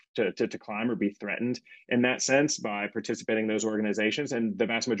to climb or be threatened in that sense by participating in those organizations. And the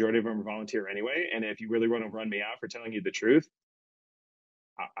vast majority of them are volunteer anyway. And if you really want to run me out for telling you the truth,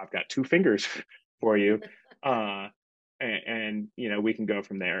 I've got two fingers for you. And we can go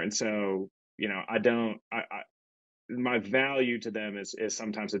from there. And so, my value to them is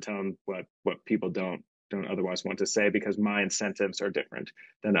sometimes to tell them what people don't otherwise want to say, because my incentives are different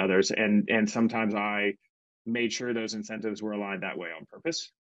than others. And sometimes I made sure those incentives were aligned that way on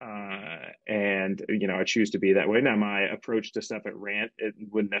purpose. And I choose to be that way. Now, my approach to stuff at RANT, it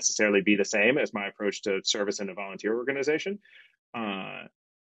wouldn't necessarily be the same as my approach to service in a volunteer organization.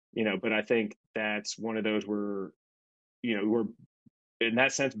 But I think that's one of those where, we're in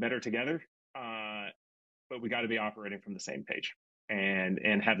that sense better together. But we got to be operating from the same page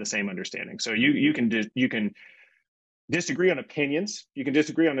and have the same understanding. So you can disagree on opinions, you can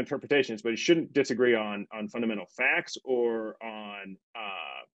disagree on interpretations, but you shouldn't disagree on fundamental facts or on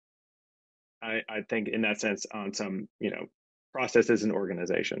I think in that sense on some processes and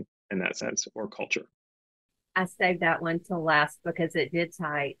organization in that sense, or culture. I saved that one till last because it did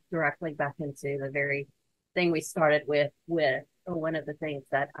tie directly back into the very thing we started with one of the things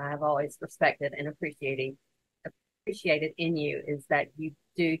that I've always respected and appreciated in you is that you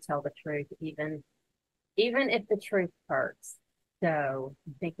do tell the truth, even if the truth hurts. So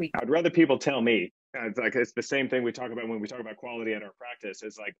I think I'd rather people tell me. It's the same thing we talk about when we talk about quality at our practice.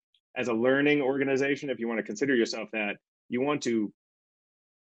 It's like, as a learning organization, if you want to consider yourself that, you want to,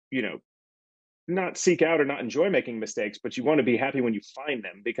 not seek out or not enjoy making mistakes, but you want to be happy when you find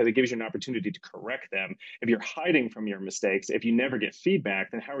them, because it gives you an opportunity to correct them. If you're hiding from your mistakes, if you never get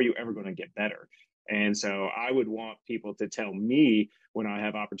feedback, then how are you ever going to get better? And so I would want people to tell me when I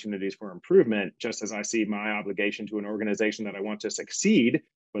have opportunities for improvement, just as I see my obligation to an organization that I want to succeed,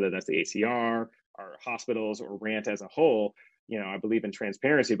 whether that's the ACR, our hospitals, or RANT as a whole. I believe in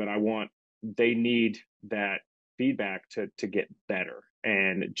transparency, but they need that feedback to get better.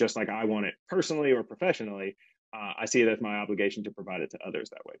 And just like I want it personally or professionally, I see it as my obligation to provide it to others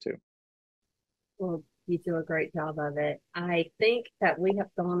that way too. Well, you do a great job of it. I think that we have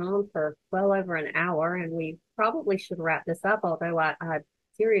gone on for well over an hour, and we probably should wrap this up, although I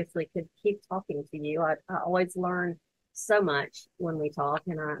seriously could keep talking to you. I always learn so much when we talk,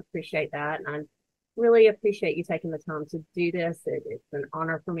 and I appreciate that. And I really appreciate you taking the time to do this. It's an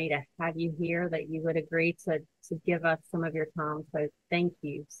honor for me to have you here, that you would agree to give us some of your time. So thank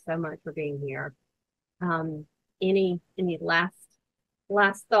you so much for being here. Any last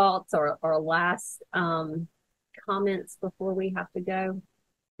last thoughts or last comments before we have to go?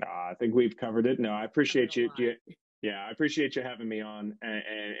 I think we've covered it. No, I appreciate you. Yeah, I appreciate you having me on,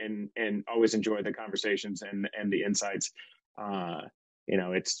 and always enjoy the conversations and the insights.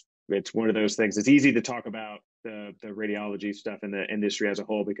 It's one of those things. It's easy to talk about the radiology stuff in the industry as a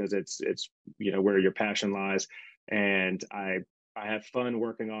whole because it's where your passion lies, and I have fun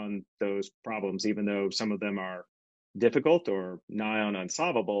working on those problems, even though some of them are difficult or nigh on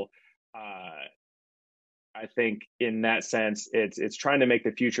unsolvable. I think in that sense, it's trying to make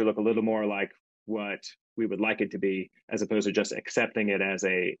the future look a little more like what we would like it to be, as opposed to just accepting it as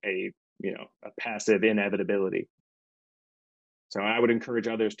a passive inevitability. So I would encourage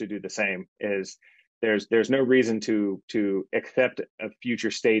others to do the same. Is there's no reason to accept a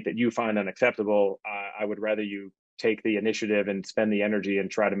future state that you find unacceptable. I would rather you take the initiative and spend the energy and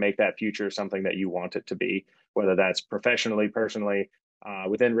try to make that future something that you want it to be, whether that's professionally, personally,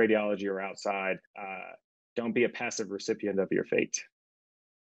 within radiology or outside. Don't be a passive recipient of your fate.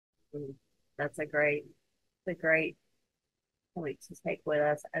 That's a great point to take with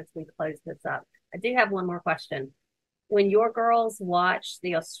us as we close this up. I do have one more question. When your girls watch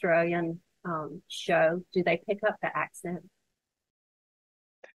the Australian show, do they pick up the accent?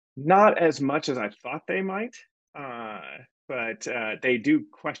 Not as much as I thought they might, but they do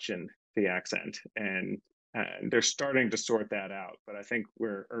question the accent, and they're starting to sort that out. But I think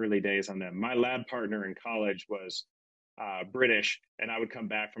we're early days on them. My lab partner in college was British, and I would come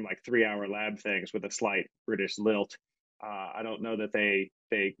back from like 3-hour lab things with a slight British lilt. I don't know that they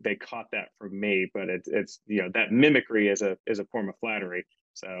caught that from me, but it's that mimicry is a form of flattery.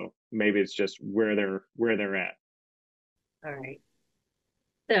 So maybe it's just where they're at. All right.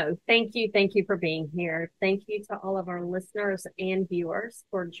 So thank you for being here. Thank you to all of our listeners and viewers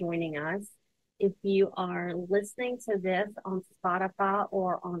for joining us. If you are listening to this on Spotify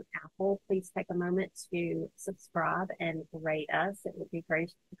or on Apple, please take a moment to subscribe and rate us. It would be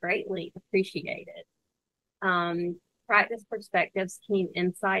greatly appreciated. Practice Perspectives Keen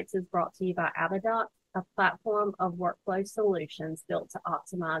Insights is brought to you by Abadoc, a platform of workflow solutions built to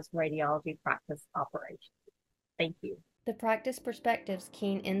optimize radiology practice operations. Thank you. The Practice Perspectives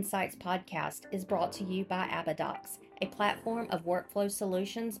Keen Insights podcast is brought to you by Abadocs, a platform of workflow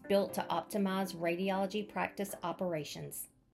solutions built to optimize radiology practice operations.